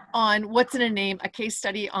on what's in a name, a case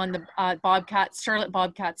study on the Bobcats, Charlotte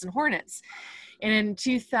Bobcats and Hornets. And in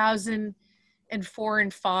 2004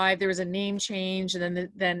 and 5, there was a name change, and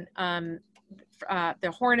then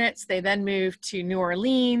the Hornets, they then moved to New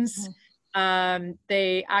Orleans.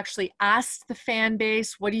 They actually asked the fan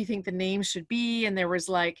base, what do you think the name should be? And there was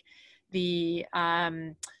like the,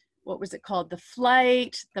 what was it called? The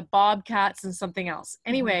Flight, the Bobcats, and something else.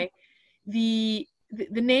 Anyway, the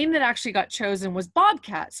name that actually got chosen was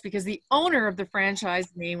Bobcats, because the owner of the franchise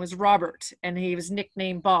name was Robert, and he was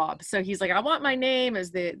nicknamed Bob. So he's like, I want my name as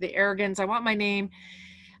the arrogance. I want my name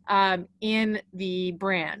in the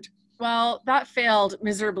brand. Well, that failed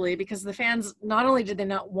miserably, because the fans, not only did they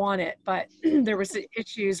not want it, but there was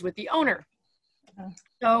issues with the owner.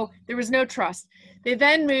 So there was no trust. They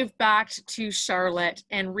then moved back to Charlotte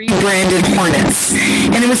and rebranded Hornets,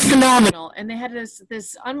 and it was phenomenal. And they had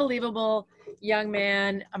this unbelievable young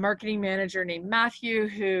man, a marketing manager named Matthew,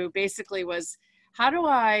 who basically was, how do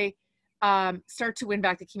I start to win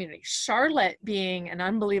back the community? Charlotte being an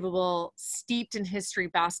unbelievable, steeped in history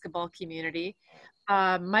basketball community.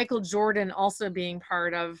 Michael Jordan also being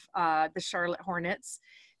part of the Charlotte Hornets,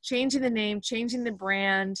 changing the name, changing the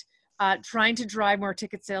brand, trying to drive more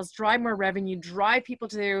ticket sales, drive more revenue, drive people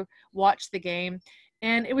to watch the game.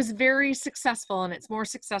 And it was very successful, and it's more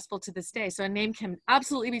successful to this day. So a name can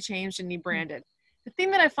absolutely be changed and rebranded. The thing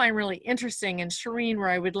that I find really interesting, and Shireen, where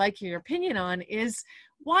I would like your opinion on, is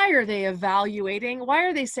why are they evaluating? Why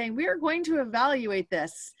are they saying, we are going to evaluate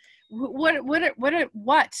this? What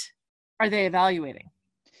are they evaluating?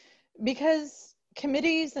 Because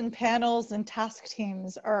committees and panels and task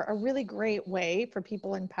teams are a really great way for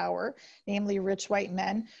people in power, namely rich white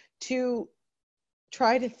men, to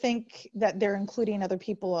try to think that they're including other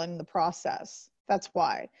people in the process. That's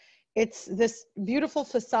why. It's this beautiful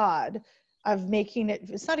facade of making it,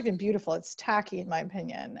 it's not even beautiful, it's tacky in my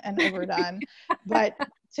opinion and overdone, but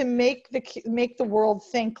to make the world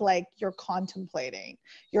think like you're contemplating,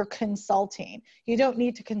 you're consulting. You don't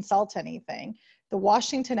need to consult anything. The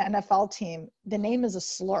Washington NFL team, the name is a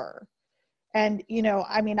slur. And, you know,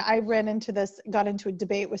 I mean, I got into a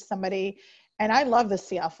debate with somebody, and I love the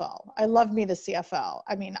CFL. I love me the CFL.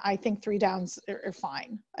 I mean, I think 3 downs are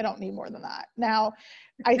fine. I don't need more than that. Now,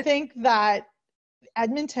 I think that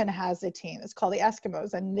Edmonton has a team. It's called the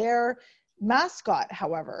Eskimos, and their mascot,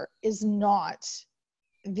 however, is not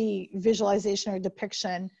the visualization or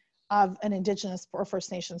depiction of an Indigenous or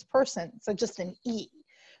First Nations person. So just an E.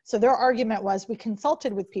 So their argument was, we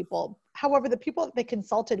consulted with people. However, the people that they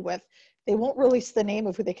consulted with, they won't release the name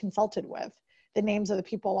of who they consulted with, the names of the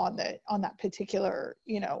people on that particular,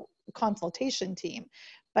 you know, consultation team.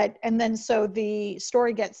 And then so the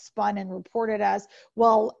story gets spun and reported as,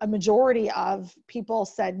 well, a majority of people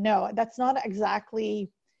said, no, that's not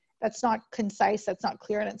concise, that's not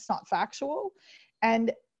clear, and it's not factual.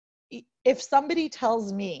 And if somebody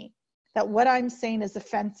tells me that what I'm saying is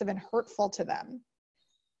offensive and hurtful to them,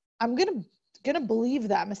 I'm gonna believe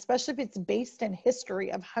them, especially if it's based in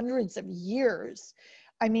history of hundreds of years.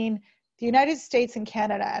 I mean, the United States and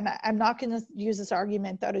Canada, and I'm not going to use this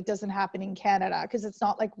argument that it doesn't happen in Canada, because it's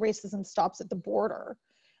not like racism stops at the border.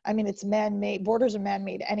 I mean, it's man-made, borders are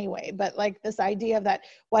man-made anyway, but like this idea that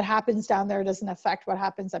what happens down there doesn't affect what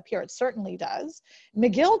happens up here, it certainly does.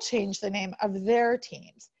 McGill changed the name of their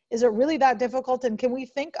teams. Is it really that difficult? And can we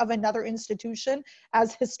think of another institution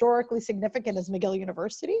as historically significant as McGill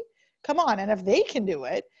University? Come on, and if they can do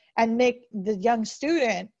it and make the young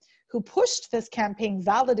student who pushed this campaign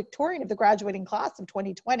valedictorian of the graduating class of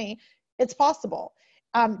 2020, it's possible.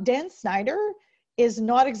 Dan Snyder is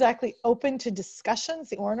not exactly open to discussions,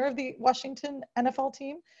 the owner of the Washington NFL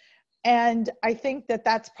team. And I think that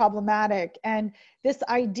that's problematic. And this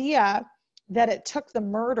idea that it took the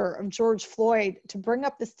murder of George Floyd to bring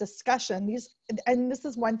up this discussion, and this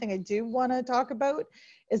is one thing I do want to talk about,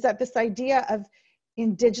 is that this idea of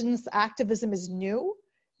Indigenous activism is new.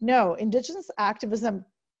 No, Indigenous activism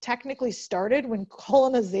technically started when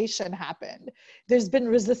colonization happened. There's been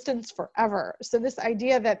resistance forever. So this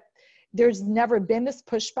idea that there's never been this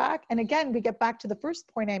pushback, and again, we get back to the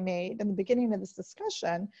first point I made in the beginning of this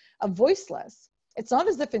discussion of voiceless. It's not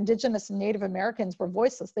as if Indigenous and Native Americans were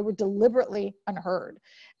voiceless. They were deliberately unheard.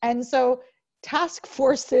 And so task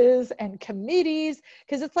forces and committees,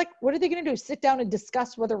 because it's like, what are they going to do? Sit down and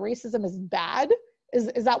discuss whether racism is bad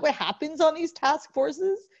Is that what happens on these task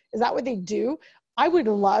forces? Is that what they do? I would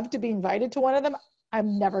love to be invited to one of them.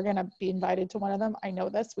 I'm never going to be invited to one of them. I know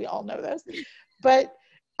this. We all know this. But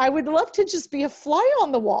I would love to just be a fly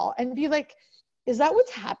on the wall and be like, is that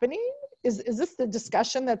what's happening? Is this the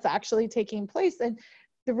discussion that's actually taking place? And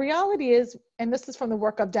the reality is, and this is from the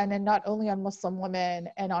work I've done, and not only on Muslim women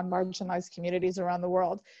and on marginalized communities around the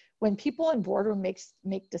world, when people in boardroom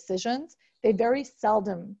make decisions, they very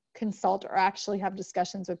seldom consult or actually have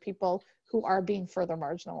discussions with people who are being further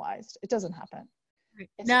marginalized. It doesn't happen.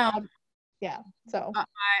 Now, yeah. So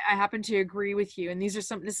I happen to agree with you. And this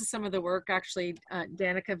is some of the work actually.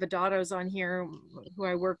 Danica Vidato's on here, who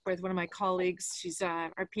I work with, one of my colleagues. She's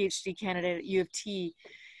our PhD candidate at U of T.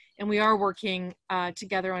 And we are working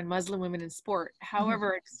together on Muslim women in sport.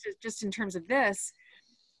 However, just in terms of this,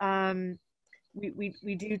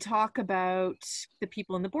 we do talk about the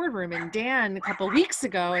people in the boardroom. And Dan, a couple of weeks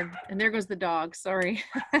ago, and there goes the dog, sorry.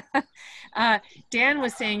 Dan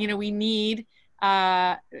was saying, we need,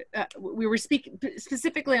 we were speaking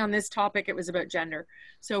specifically on this topic, it was about gender.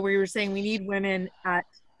 So we were saying we need women at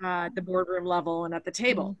the boardroom level and at the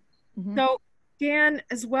table. So Dan,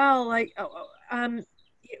 as well, like,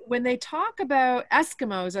 when they talk about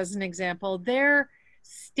Eskimos as an example, their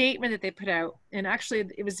statement that they put out, and actually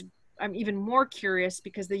I'm even more curious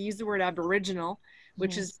because they use the word Aboriginal,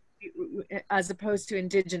 which is as opposed to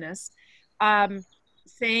Indigenous,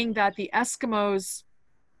 saying that the Eskimos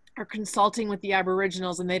are consulting with the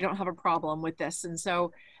Aboriginals and they don't have a problem with this. And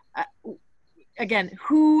so, again,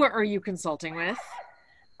 who are you consulting with?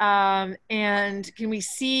 And can we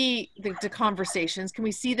see the conversations? Can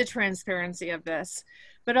we see the transparency of this?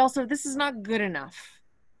 But also, this is not good enough.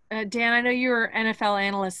 Dan, I know you're an NFL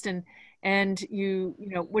analyst, and you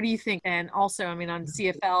know, what do you think? And also, I mean, on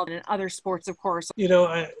CFL and other sports, of course.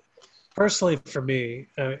 Personally, for me,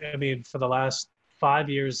 I mean, for the last 5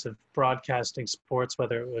 years of broadcasting sports,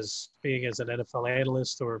 whether it was being as an NFL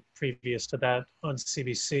analyst or previous to that on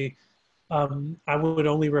CBC, I would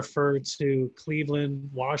only refer to Cleveland,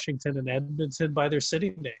 Washington, and Edmonton by their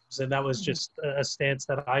city names. And that was just a stance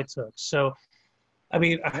that I took. So, I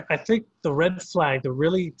mean, I think the red flag, the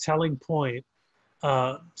really telling point,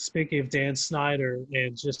 speaking of Dan Snyder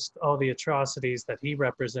and just all the atrocities that he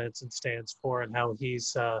represents and stands for, and how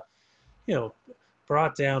he's,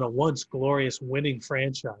 brought down a once glorious winning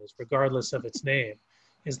franchise, regardless of its name,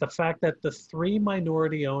 is the fact that the 3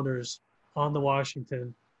 minority owners on the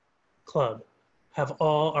Washington club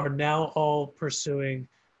are now all pursuing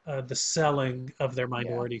the selling of their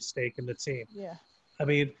minority stake in the team. Yeah. I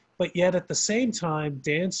mean, but yet at the same time,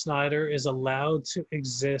 Dan Snyder is allowed to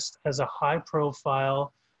exist as a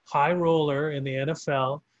high-profile, high roller in the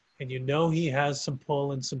NFL, and he has some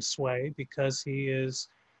pull and some sway because he is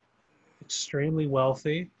extremely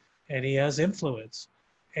wealthy and he has influence.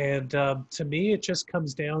 And to me, it just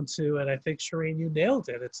comes down to, and I think, Shireen, you nailed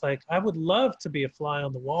it. It's like, I would love to be a fly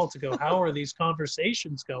on the wall to go, how are these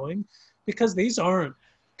conversations going? Because these aren't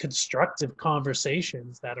constructive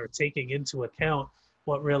conversations that are taking into account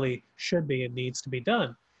what really should be and needs to be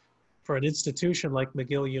done. For an institution like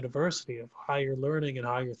McGill University of higher learning and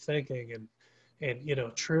higher thinking and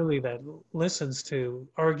truly that listens to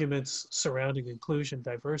arguments surrounding inclusion,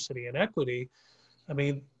 diversity, and equity, I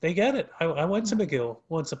mean, they get it. I went to McGill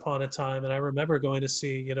once upon a time, and I remember going to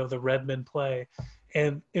see, the Redmen play,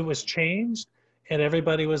 and it was changed, and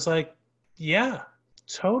everybody was like, yeah,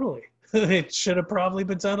 totally. It should have probably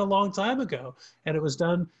been done a long time ago, and it was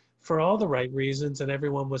done for all the right reasons, and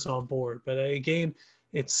everyone was on board. But again,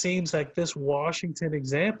 it seems like this Washington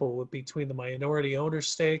example between the minority owner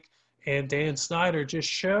stake and Dan Snyder just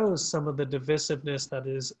shows some of the divisiveness that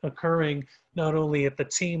is occurring not only at the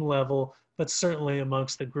team level, but certainly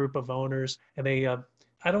amongst the group of owners. And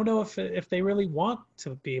I don't know if they really want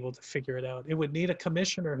to be able to figure it out. It would need a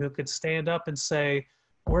commissioner who could stand up and say,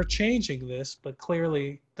 we're changing this, but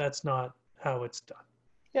clearly that's not how it's done.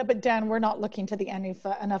 Yeah, but Dan, we're not looking to the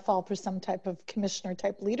NFL for some type of commissioner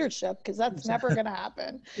type leadership, because that's never going to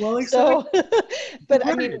happen. Well, exactly. So, but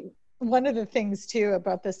I mean, one of the things too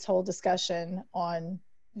about this whole discussion on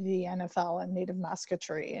the NFL and native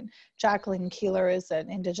mascotry, and Jacqueline Keeler is an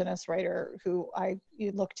Indigenous writer who I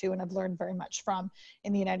look to and I've learned very much from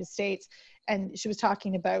in the United States. And she was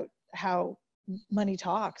talking about how money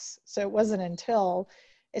talks. So it wasn't until,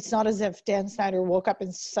 it's not as if Dan Snyder woke up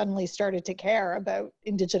and suddenly started to care about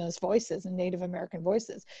Indigenous voices and Native American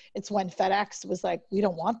voices. It's when FedEx was like, we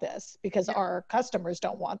don't want this because our customers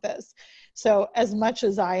don't want this. So as much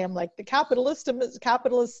as I am like, the capitalist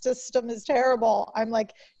system is terrible, I'm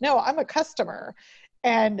like, no, I'm a customer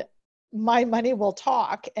and my money will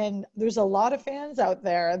talk. And there's a lot of fans out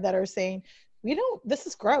there that are saying, we don't, this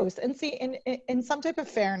is gross. And see, in some type of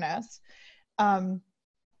fairness,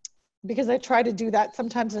 because I try to do that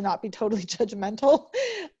sometimes and not be totally judgmental,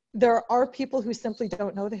 there are people who simply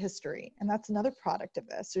don't know the history. And that's another product of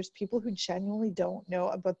this. There's people who genuinely don't know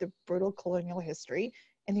about the brutal colonial history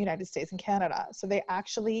in the United States and Canada. So they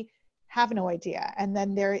actually have no idea. And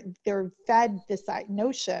then they're fed this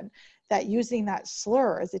notion that using that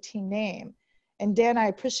slur as a team name. And Dan, I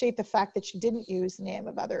appreciate the fact that you didn't use the name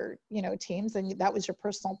of other, teams, and that was your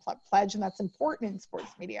personal pledge, and that's important in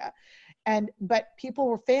sports media. But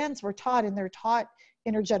fans were taught, and they're taught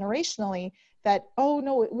intergenerationally that, oh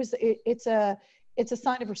no, it's a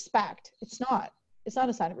sign of respect. It's not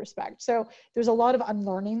a sign of respect. So there's a lot of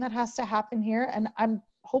unlearning that has to happen here, and I'm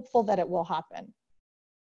hopeful that it will happen.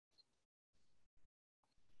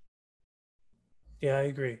 Yeah, I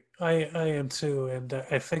agree. I am too. And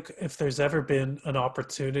I think if there's ever been an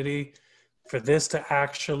opportunity for this to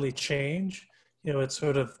actually change, it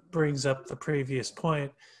sort of brings up the previous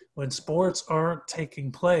point. When sports aren't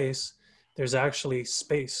taking place, there's actually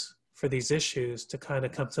space for these issues to kind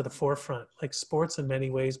of come to the forefront. Like sports in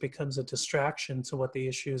many ways becomes a distraction to what the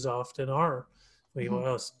issues often are.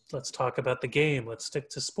 Let's talk about the game. Let's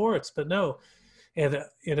stick to sports. But no. And,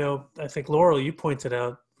 I think, Laurel, you pointed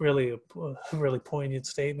out really a really poignant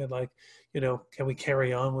statement, like, can we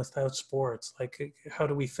carry on without sports? Like, how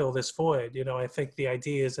do we fill this void? I think the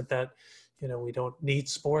idea isn't that, we don't need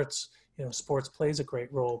sports. Sports plays a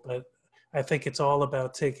great role, but I think it's all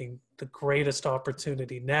about taking the greatest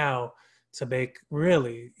opportunity now to make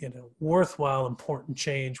really, worthwhile, important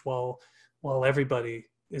change while everybody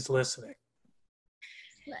is listening.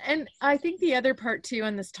 And I think the other part too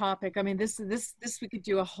on this topic, I mean, this we could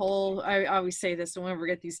do a whole, I always say this whenever we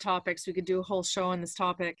get these topics, we could do a whole show on this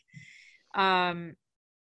topic. Again,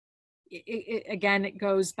 it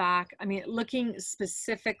goes back, I mean, looking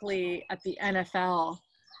specifically at the NFL,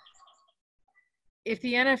 if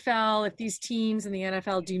these teams in the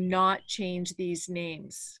NFL do not change these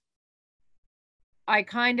names, I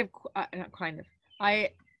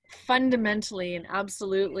fundamentally and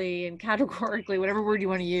absolutely and categorically, whatever word you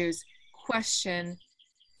want to use, question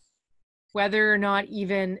whether or not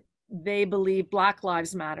even they believe Black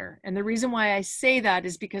Lives Matter. And the reason why I say that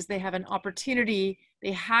is because they had an opportunity,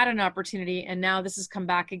 and now this has come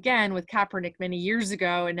back again with Kaepernick many years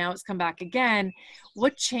ago, and now it's come back again.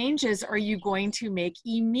 What changes are you going to make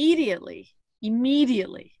immediately?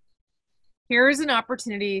 Here is an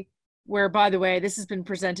opportunity where, by the way, this has been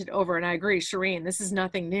presented over, and I agree, Shireen, this is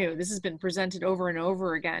nothing new. This has been presented over and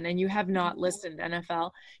over again, and you have not listened, NFL.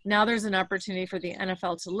 Now there's an opportunity for the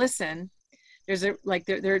NFL to listen.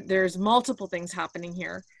 There's multiple things happening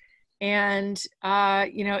here. And,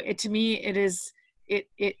 to me, it is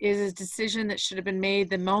a decision that should have been made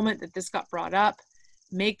the moment that this got brought up.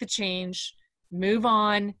 Make the change, move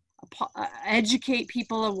on, educate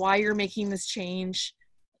people on why you're making this change.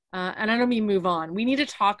 And I don't mean move on. We need to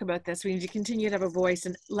talk about this. We need to continue to have a voice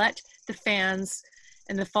and let the fans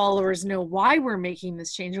and the followers know why we're making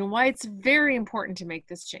this change and why it's very important to make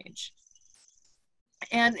this change.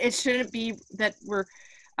 And it shouldn't be that we're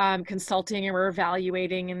consulting and we're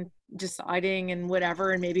evaluating and deciding and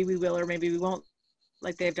whatever, and maybe we will or maybe we won't,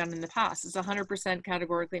 like they've done in the past. It's 100%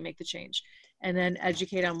 categorically make the change and then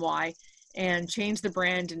educate on why and change the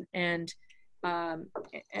brand and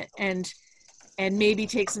maybe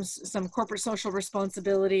take some corporate social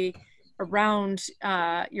responsibility around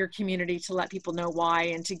your community to let people know why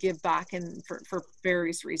and to give back and for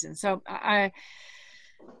various reasons. So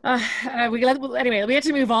we have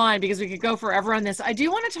to move on because we could go forever on this. I do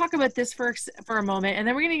want to talk about this for a moment, and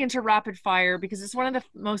then we're going to get into rapid fire because it's one of the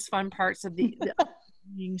most fun parts of the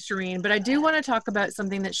Shireen. But I do want to talk about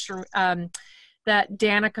something that that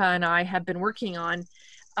Danica and I have been working on.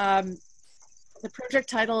 The project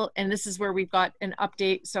title, and this is where we've got an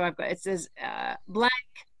update. So it says blank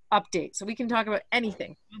update. So we can talk about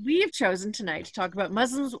anything. We have chosen tonight to talk about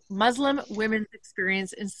Muslim women's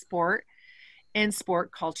experience in sport and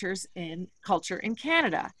sport culture in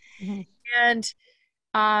Canada. Mm-hmm.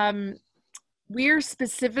 And we're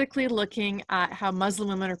specifically looking at how Muslim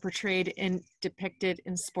women are portrayed and depicted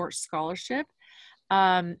in sports scholarship.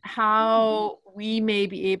 How we may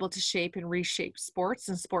be able to shape and reshape sports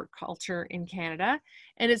and sport culture in Canada.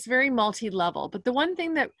 And it's very multi-level. But the one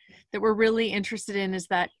thing that we're really interested in is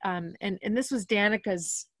that, and this was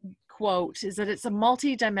Danica's quote, is that it's a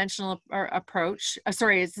multi-dimensional approach.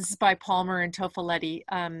 This is by Palmer and Toffeletti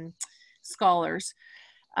scholars.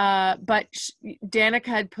 But Danica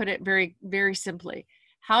had put it very, very simply.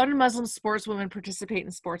 How do Muslim sportswomen participate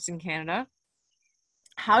in sports in Canada?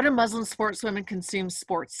 How do Muslim sportswomen consume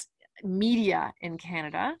sports media in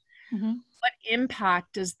Canada? What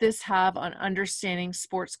impact does this have on understanding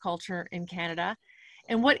sports culture in Canada?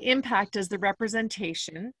 And what impact does the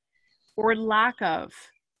representation or lack of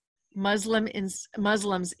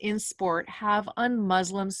Muslims in sport have on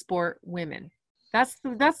Muslim sport women? That's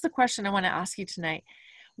the question I want to ask you tonight.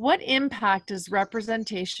 What impact does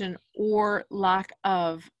representation or lack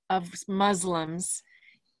of Muslims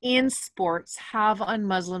in sports have on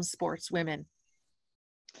Muslim sports women?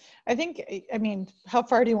 I think, I mean, how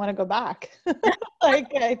far do you want to go back?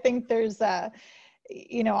 Like, I think there's,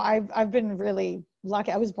 you know, I've been really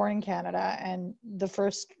lucky. I was born in Canada, and the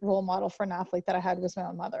first role model for an athlete that I had was my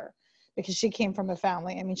own mother, because she came from a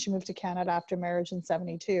family. I mean, she moved to Canada after marriage in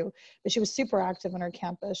 '72, but she was super active on her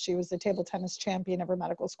campus. She was the table tennis champion of her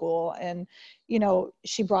medical school. And, you know,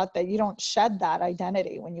 she brought that, you don't shed that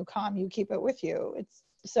identity when you come, you keep it with you. It's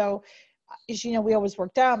so, you know, we always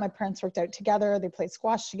worked out. My parents worked out together. They played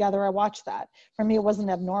squash together. I watched that. For me, it wasn't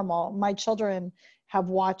abnormal. My children have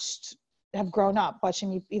grown up watching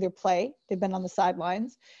me either play. They've been on the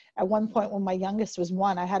sidelines. At one point when my youngest was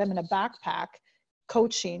 1, I had him in a backpack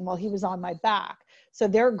coaching while he was on my back. So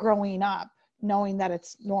they're growing up knowing that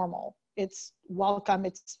it's normal. It's welcome.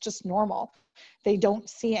 It's just normal. They don't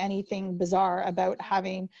see anything bizarre about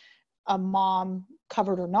having a mom,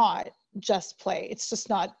 covered or not, just play. It's just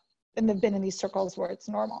not. And they've been in these circles where it's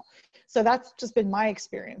normal. So that's just been my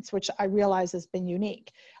experience, which I realize has been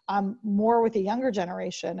unique. More with the younger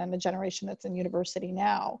generation and the generation that's in university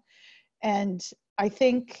now. And I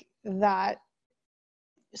think that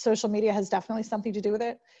social media has definitely something to do with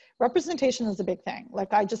it. Representation is a big thing.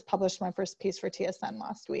 Like, I just published my first piece for TSN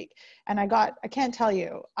last week, and I can't tell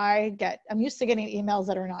you, I'm used to getting emails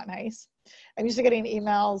that are not nice. I'm used to getting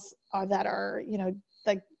emails that are, you know,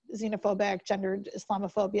 like xenophobic, gendered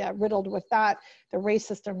Islamophobia, riddled with that. They're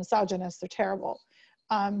racist, they're misogynist, they're terrible.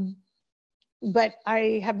 But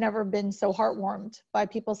I have never been so heartwarmed by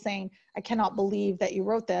people saying, I cannot believe that you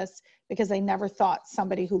wrote this, because I never thought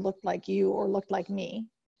somebody who looked like you or looked like me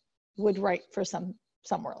would write for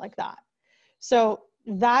somewhere like that. So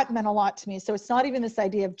that meant a lot to me. So it's not even this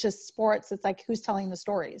idea of just sports. It's like, who's telling the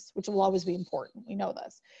stories, which will always be important. We know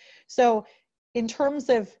this. So in terms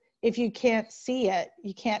of, if you can't see it,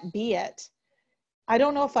 you can't be it. I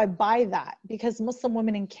don't know if I buy that, because Muslim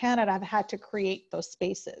women in Canada have had to create those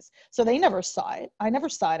spaces. So they never saw it. I never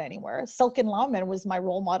saw it anywhere. Silken Laumann was my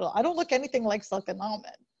role model. I don't look anything like Silken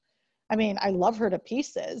Laumann. I mean, I love her to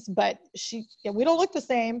pieces, but we don't look the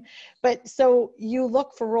same. But so you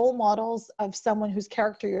look for role models of someone whose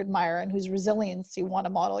character you admire and whose resilience you want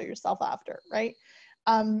to model yourself after, right?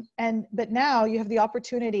 But now you have the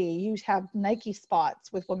opportunity. You have Nike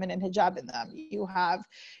spots with women in hijab in them. You have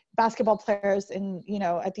basketball players in, you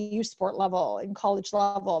know, at the youth sport level, in college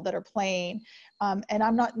level, that are playing. And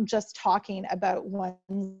I'm not just talking about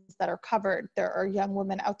ones that are covered. There are young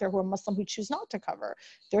women out there who are Muslim who choose not to cover.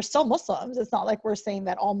 They're still Muslims. It's not like we're saying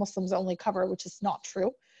that all Muslims only cover, which is not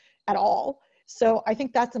true at all. So I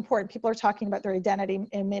think that's important. People are talking about their identity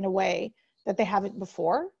in a way that they haven't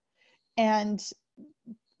before. And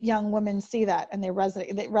young women see that, and it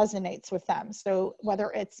resonates with them. So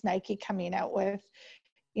whether it's Nike coming out with,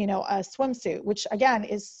 you know, a swimsuit, which again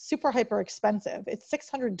is super hyper expensive. It's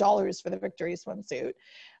 $600 for the Victory swimsuit.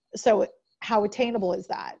 So how attainable is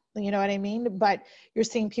that? You know what I mean? But you're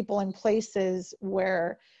seeing people in places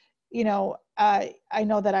where, you know, I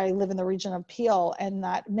know that I live in the region of Peel, and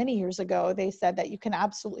that many years ago, they said that you can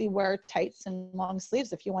absolutely wear tights and long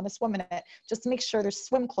sleeves if you want to swim in it. Just make sure their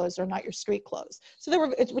swim clothes are not your street clothes.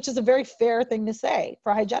 So which is a very fair thing to say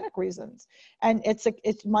for hygienic reasons. And it's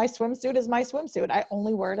my swimsuit is my swimsuit. I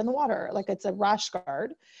only wear it in the water. Like, it's a rash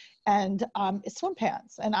guard, and it's swim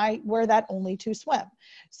pants, and I wear that only to swim.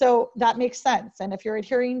 So that makes sense. And if you're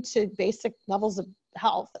adhering to basic levels of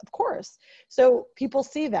health, of course. So people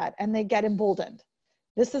see that and they get emboldened.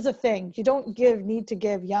 This is a thing. You don't need to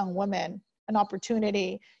give young women an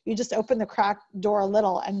opportunity. You just open the crack door a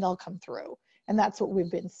little and they'll come through. And that's what we've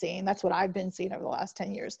been seeing. That's what I've been seeing over the last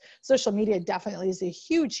 10 years. Social media definitely is a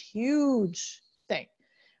huge, huge thing.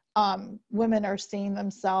 Women are seeing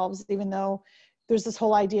themselves, even though there's this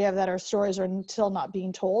whole idea that our stories are still not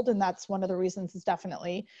being told. And that's one of the reasons. Is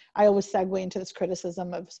definitely, I always segue into this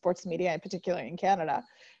criticism of sports media, particularly in Canada.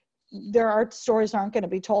 There are stories aren't going to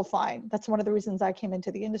be told. Fine. That's one of the reasons I came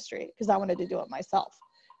into the industry, because I wanted to do it myself.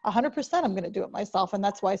 100% I'm going to do it myself. And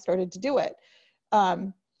that's why I started to do it.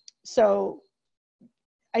 So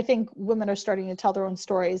I think women are starting to tell their own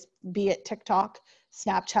stories, be it TikTok,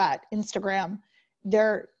 Snapchat, Instagram.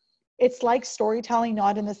 It's like storytelling,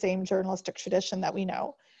 not in the same journalistic tradition that we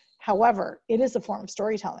know. However, it is a form of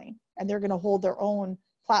storytelling, and they're going to hold their own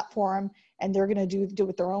platform, and they're going to do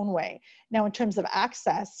it their own way. Now, in terms of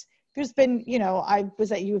access, there's been, I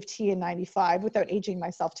was at U of T in 95, without aging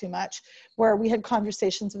myself too much, where we had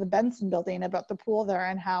conversations with the Benson building about the pool there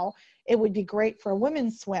and how it would be great for a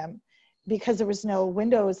women's swim because there was no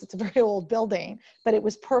windows. It's a very old building, but it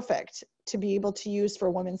was perfect to be able to use for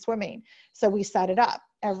women's swimming. So we set it up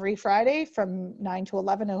every Friday from 9 to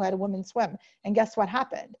 11, who had a women's swim. And guess what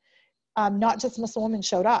happened? Not just Muslim women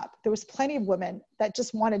showed up. There was plenty of women that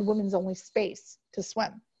just wanted women's only space to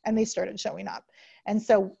swim, and they started showing up. And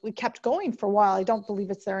so we kept going for a while. I don't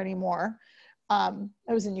believe it's there anymore. I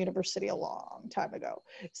was in university a long time ago.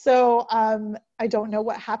 So I don't know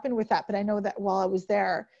what happened with that, but I know that while I was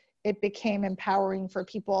there, it became empowering for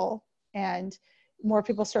people, and more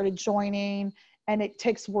people started joining, and it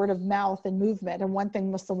takes word of mouth and movement. And one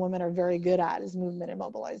thing Muslim women are very good at is movement and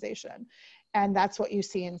mobilization. And that's what you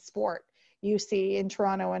see in sport. You see in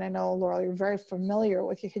Toronto, and I know, Laurel, you're very familiar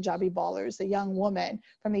with your hijabi ballers. A young woman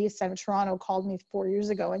from the east end of Toronto called me 4 years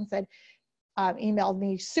ago and said, emailed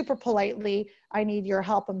me super politely, I need your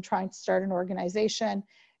help. I'm trying to start an organization.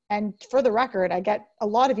 And for the record, I get a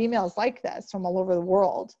lot of emails like this from all over the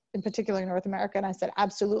world, in particular North America. And I said,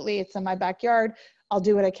 absolutely, it's in my backyard. I'll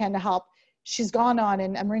do what I can to help. She's gone on,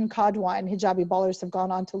 and Amreen Kadwa and hijabi ballers have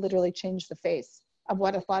gone on to literally change the face of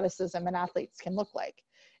what athleticism and athletes can look like.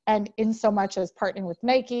 And in so much as partnering with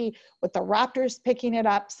Nike, with the Raptors picking it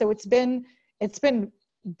up. So it's been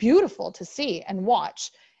beautiful to see and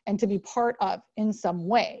watch and to be part of in some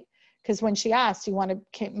way. Because when she asked, may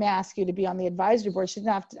I ask you to be on the advisory board? She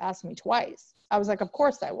didn't have to ask me twice. I was like, of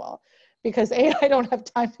course I will. Because A, I don't have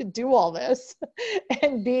time to do all this.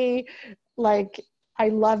 And B, like, I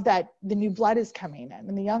love that the new blood is coming in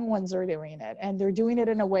and the young ones are doing it. And they're doing it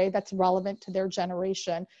in a way that's relevant to their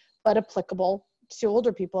generation, but applicable to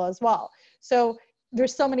older people as well. So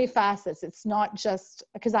there's so many facets. It's not just,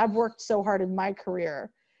 because I've worked so hard in my career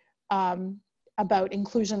about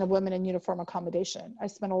inclusion of women in uniform accommodation. I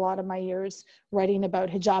spent a lot of my years writing about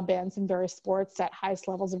hijab bans in various sports at highest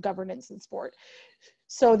levels of governance in sport.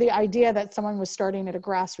 So the idea that someone was starting at a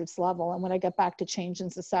grassroots level, and when I get back to change in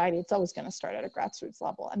society, it's always going to start at a grassroots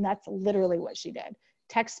level. And that's literally what she did.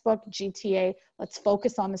 Textbook, GTA, let's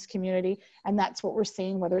focus on this community. And that's what we're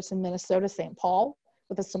seeing, whether it's in Minnesota, St. Paul,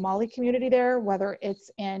 with the Somali community there, whether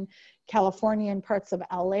it's in California and parts of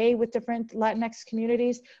LA with different Latinx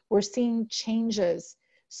communities. We're seeing changes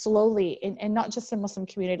slowly, and not just in Muslim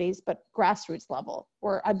communities, but grassroots level,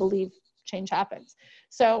 where I believe change happens.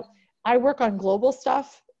 So I work on global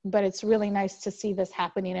stuff, but it's really nice to see this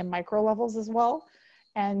happening in micro levels as well.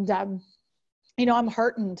 And, I'm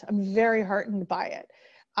heartened. I'm very heartened by it.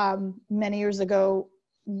 Many years ago,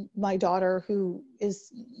 my daughter, who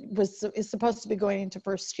is supposed to be going into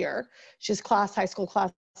first year, she's high school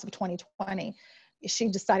class of 2020, she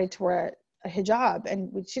decided to wear a hijab,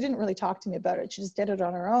 and she didn't really talk to me about it. She just did it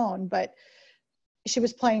on her own, but she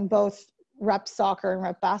was playing both rep soccer and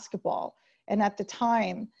rep basketball. And at the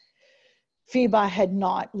time, FIBA had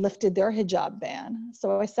not lifted their hijab ban.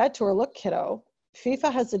 So I said to her, look, kiddo,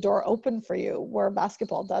 FIFA has the door open for you where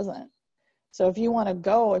basketball doesn't. So if you want to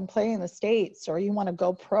go and play in the States, or you want to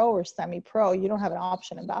go pro or semi-pro, you don't have an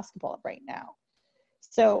option in basketball right now.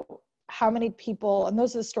 So how many people, and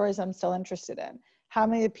those are the stories I'm still interested in, how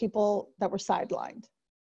many people that were sidelined?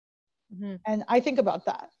 Mm-hmm. And I think about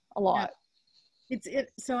that a lot. Yeah.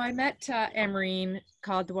 So I met Amreen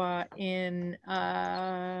Kadwa in,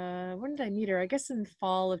 when did I meet her? I guess in the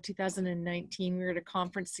fall of 2019. We were at a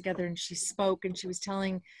conference together, and she spoke, and she was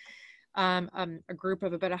telling a group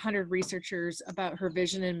of about 100 researchers about her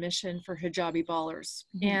vision and mission for hijabi ballers.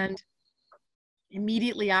 Mm-hmm. And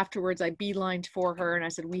immediately afterwards, I beelined for her, and I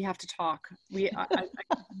said, we have to talk. We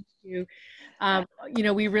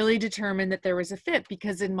really determined that there was a fit,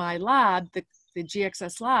 because in my lab, the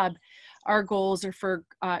GXS lab, our goals are for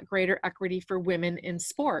greater equity for women in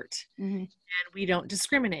sport. Mm-hmm. And we don't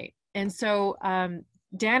discriminate. And so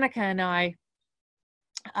Danica and I,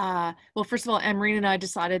 well, first of all, Amreen and I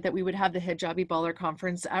decided that we would have the Hijabi Baller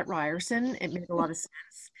Conference at Ryerson. It made a lot of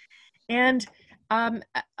sense. And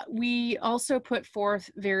we also put forth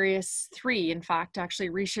three, in fact, actually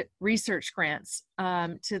research grants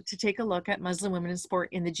to take a look at Muslim women in sport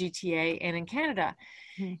in the GTA and in Canada.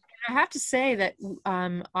 Mm-hmm. And I have to say that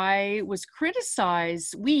I was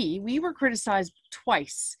criticized, we were criticized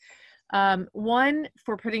twice. One,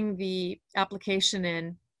 for putting the application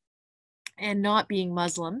in and not being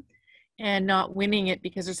Muslim and not winning it,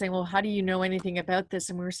 because they're saying, well, how do you know anything about this?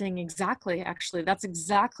 And we were saying, exactly, actually, that's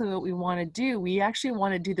exactly what we want to do. We actually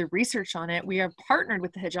want to do the research on it. We have partnered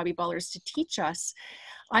with the Hijabi Ballers to teach us.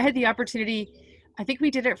 I had the opportunity I think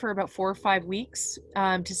we did it for about 4 or 5 weeks,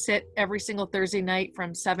 to sit every single Thursday night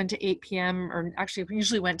from 7 to 8 p.m. Or actually we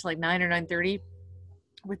usually went to like 9 or 9:30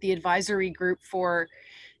 with the advisory group for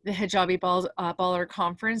the Hijabi Baller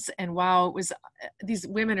Conference. And wow, it was, these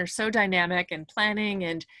women are so dynamic and planning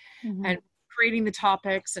and creating the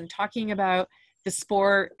topics and talking about the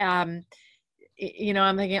sport. You know,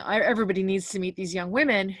 I'm thinking everybody needs to meet these young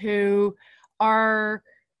women who are,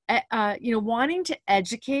 you know, wanting to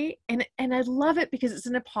educate, and I love it because it's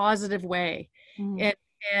in a positive way.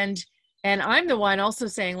 And I'm the one also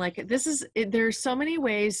saying, like, there's so many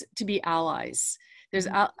ways to be allies. There's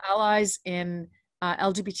allies in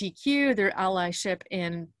LGBTQ, there's allyship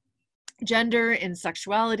in gender, in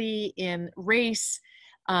sexuality, in race,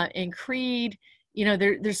 in creed. You know,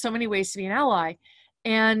 there's so many ways to be an ally.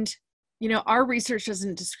 And, you know, our research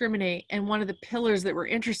doesn't discriminate. And one of the pillars that we're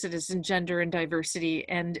interested in is in gender and diversity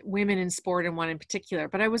and women in sport, and one in particular.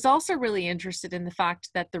 But I was also really interested in the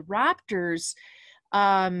fact that the Raptors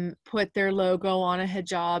put their logo on a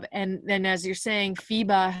hijab. And then, as you're saying,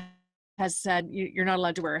 FIBA has said you're not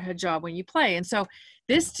allowed to wear a hijab when you play. And so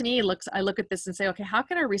this, to me, I look at this and say, okay, how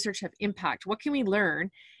can our research have impact? What can we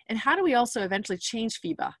learn? And how do we also eventually change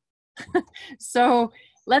FIBA? So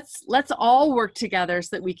let's all work together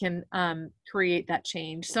so that we can create that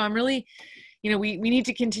change. So I'm really, you know, we need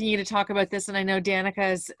to continue to talk about this. And I know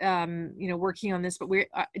Danica is, you know, working on this, but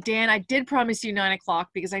Dan, I did promise you 9 o'clock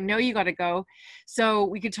because I know you got to go. So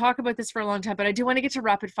we could talk about this for a long time, but I do want to get to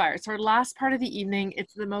rapid fire. So our last part of the evening,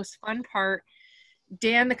 it's the most fun part.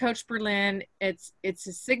 Dan, the Coach Berlin, it's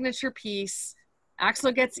his signature piece.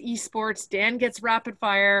 Axel gets esports, Dan gets rapid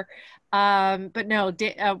fire. But no,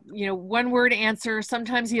 you know, one word answer.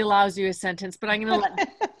 Sometimes he allows you a sentence, but I'm going to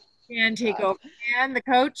let Dan take over. Dan, the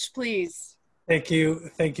coach, please. Thank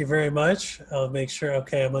you. Thank you very much. I'll make sure,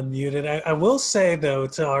 okay, I'm unmuted. I will say, though,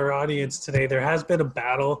 to our audience today, there has been a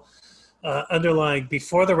battle underlying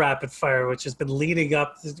before the rapid fire, which has been leading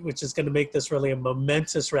up, which is going to make this really a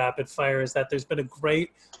momentous rapid fire, is that there's been a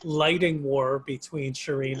great lighting war between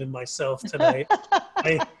Shireen and myself tonight.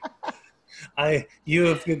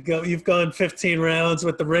 You've gone 15 rounds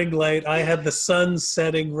with the ring light. I had the sun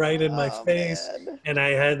setting right in my face, and I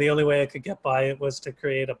had, the only way I could get by it was to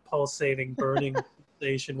create a pulsating, burning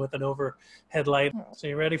station with an overhead light. So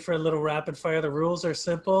you ready for a little rapid fire? The rules are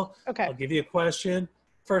simple. Okay. I'll give you a question.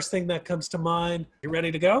 First thing that comes to mind. You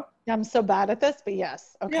ready to go? I'm so bad at this, but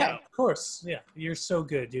yes. Okay. Yeah, of course. Yeah, you're so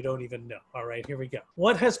good. You don't even know. All right, here we go.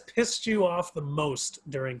 What has pissed you off the most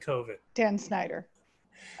during COVID? Dan Snyder.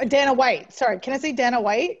 Dana White. Sorry, can I say Dana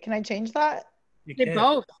White? Can I change that? You Did can.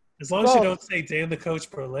 both. As long as you don't say Dan the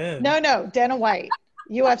Coach Berlin. No, Dana White.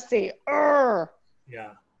 UFC.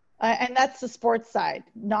 Yeah. And that's the sports side.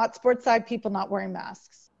 Not sports side people not wearing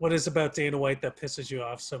masks. What is about Dana White that pisses you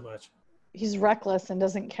off so much? He's reckless and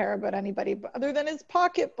doesn't care about anybody other than his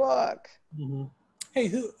pocketbook. Mm-hmm.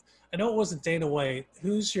 Hey, I know it wasn't Dana White.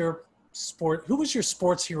 Who was your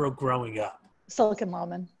sports hero growing up? Silicon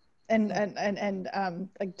Lawman. And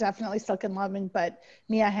like definitely Silicon Lawman, but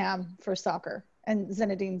Mia Hamm for soccer and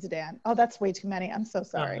Zinedine Zidane. Oh, that's way too many. I'm so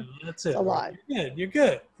sorry. No, that's it. It's a lot. You're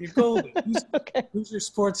good. You're golden. Okay. Who's your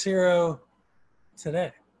sports hero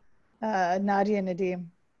today? Nadia Nadim.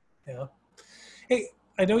 Yeah. Hey,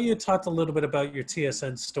 I know you talked a little bit about your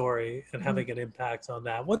TSN story and having an impact on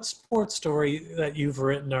that. What sports story that you've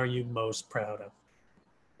written are you most proud of?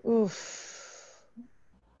 Oof.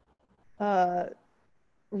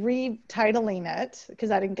 Retitling it,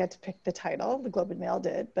 because I didn't get to pick the title. The Globe and Mail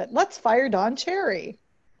did. But let's fire Don Cherry.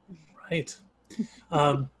 Right.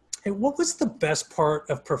 Hey, what was the best part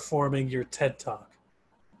of performing your TED Talk?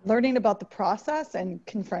 Learning about the process and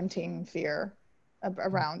confronting fear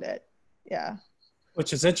around it. Yeah.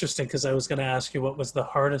 Which is interesting because I was going to ask you what was the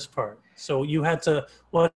hardest part. So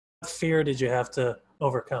what fear did you have to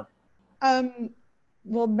overcome?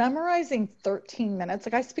 Well, memorizing 13 minutes,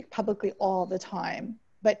 like I speak publicly all the time,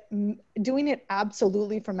 but doing it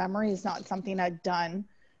absolutely from memory is not something I've done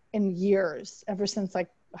in years, ever since like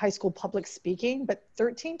high school public speaking. But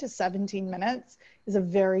 13 to 17 minutes is a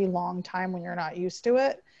very long time when you're not used to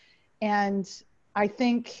it. And I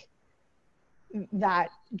think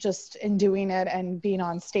that just in doing it and being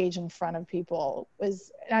on stage in front of people and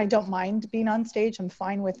I don't mind being on stage, I'm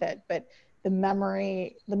fine with it, but the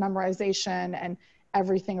memorization and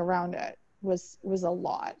everything around it was a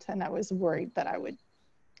lot, and I was worried that I would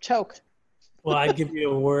choke. Well, I'd give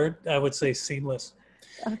you a word. I would say seamless.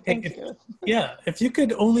 Thank you. Yeah, if you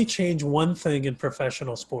could only change one thing in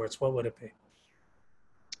professional sports, what would it be?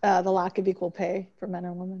 The lack of equal pay for men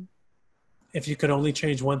and women. If you could only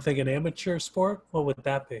change one thing in amateur sport, what would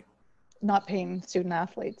that be? Not paying student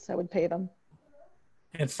athletes. I would pay them.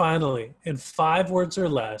 And finally, in 5 words or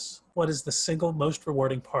less, what is the single most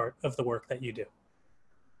rewarding part of the work that you do?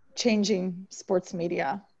 Changing sports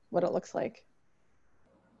media, what it looks like.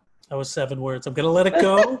 That was 7 words. I'm going to let it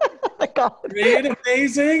go. Oh my God. Great,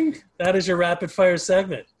 amazing. That is your rapid fire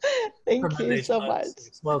segment. Thank you so much.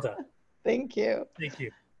 Well done. Thank you. Thank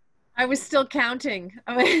you. I was still counting.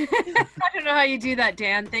 I don't know how you do that,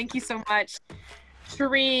 Dan. Thank you so much.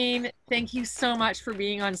 Shireen, thank you so much for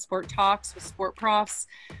being on Sport Talks with Sport Profs.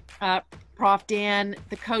 Prof. Dan,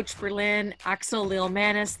 the coach for Lynn, Axel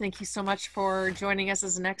Lilmanis, thank you so much for joining us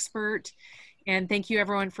as an expert. And thank you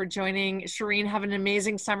everyone for joining. Shireen, have an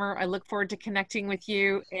amazing summer. I look forward to connecting with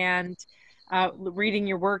you and reading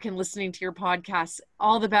your work and listening to your podcast.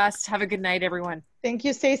 All the best. Have a good night, everyone. Thank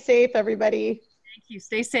you. Stay safe, everybody. Thank you.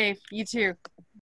 Stay safe. You too.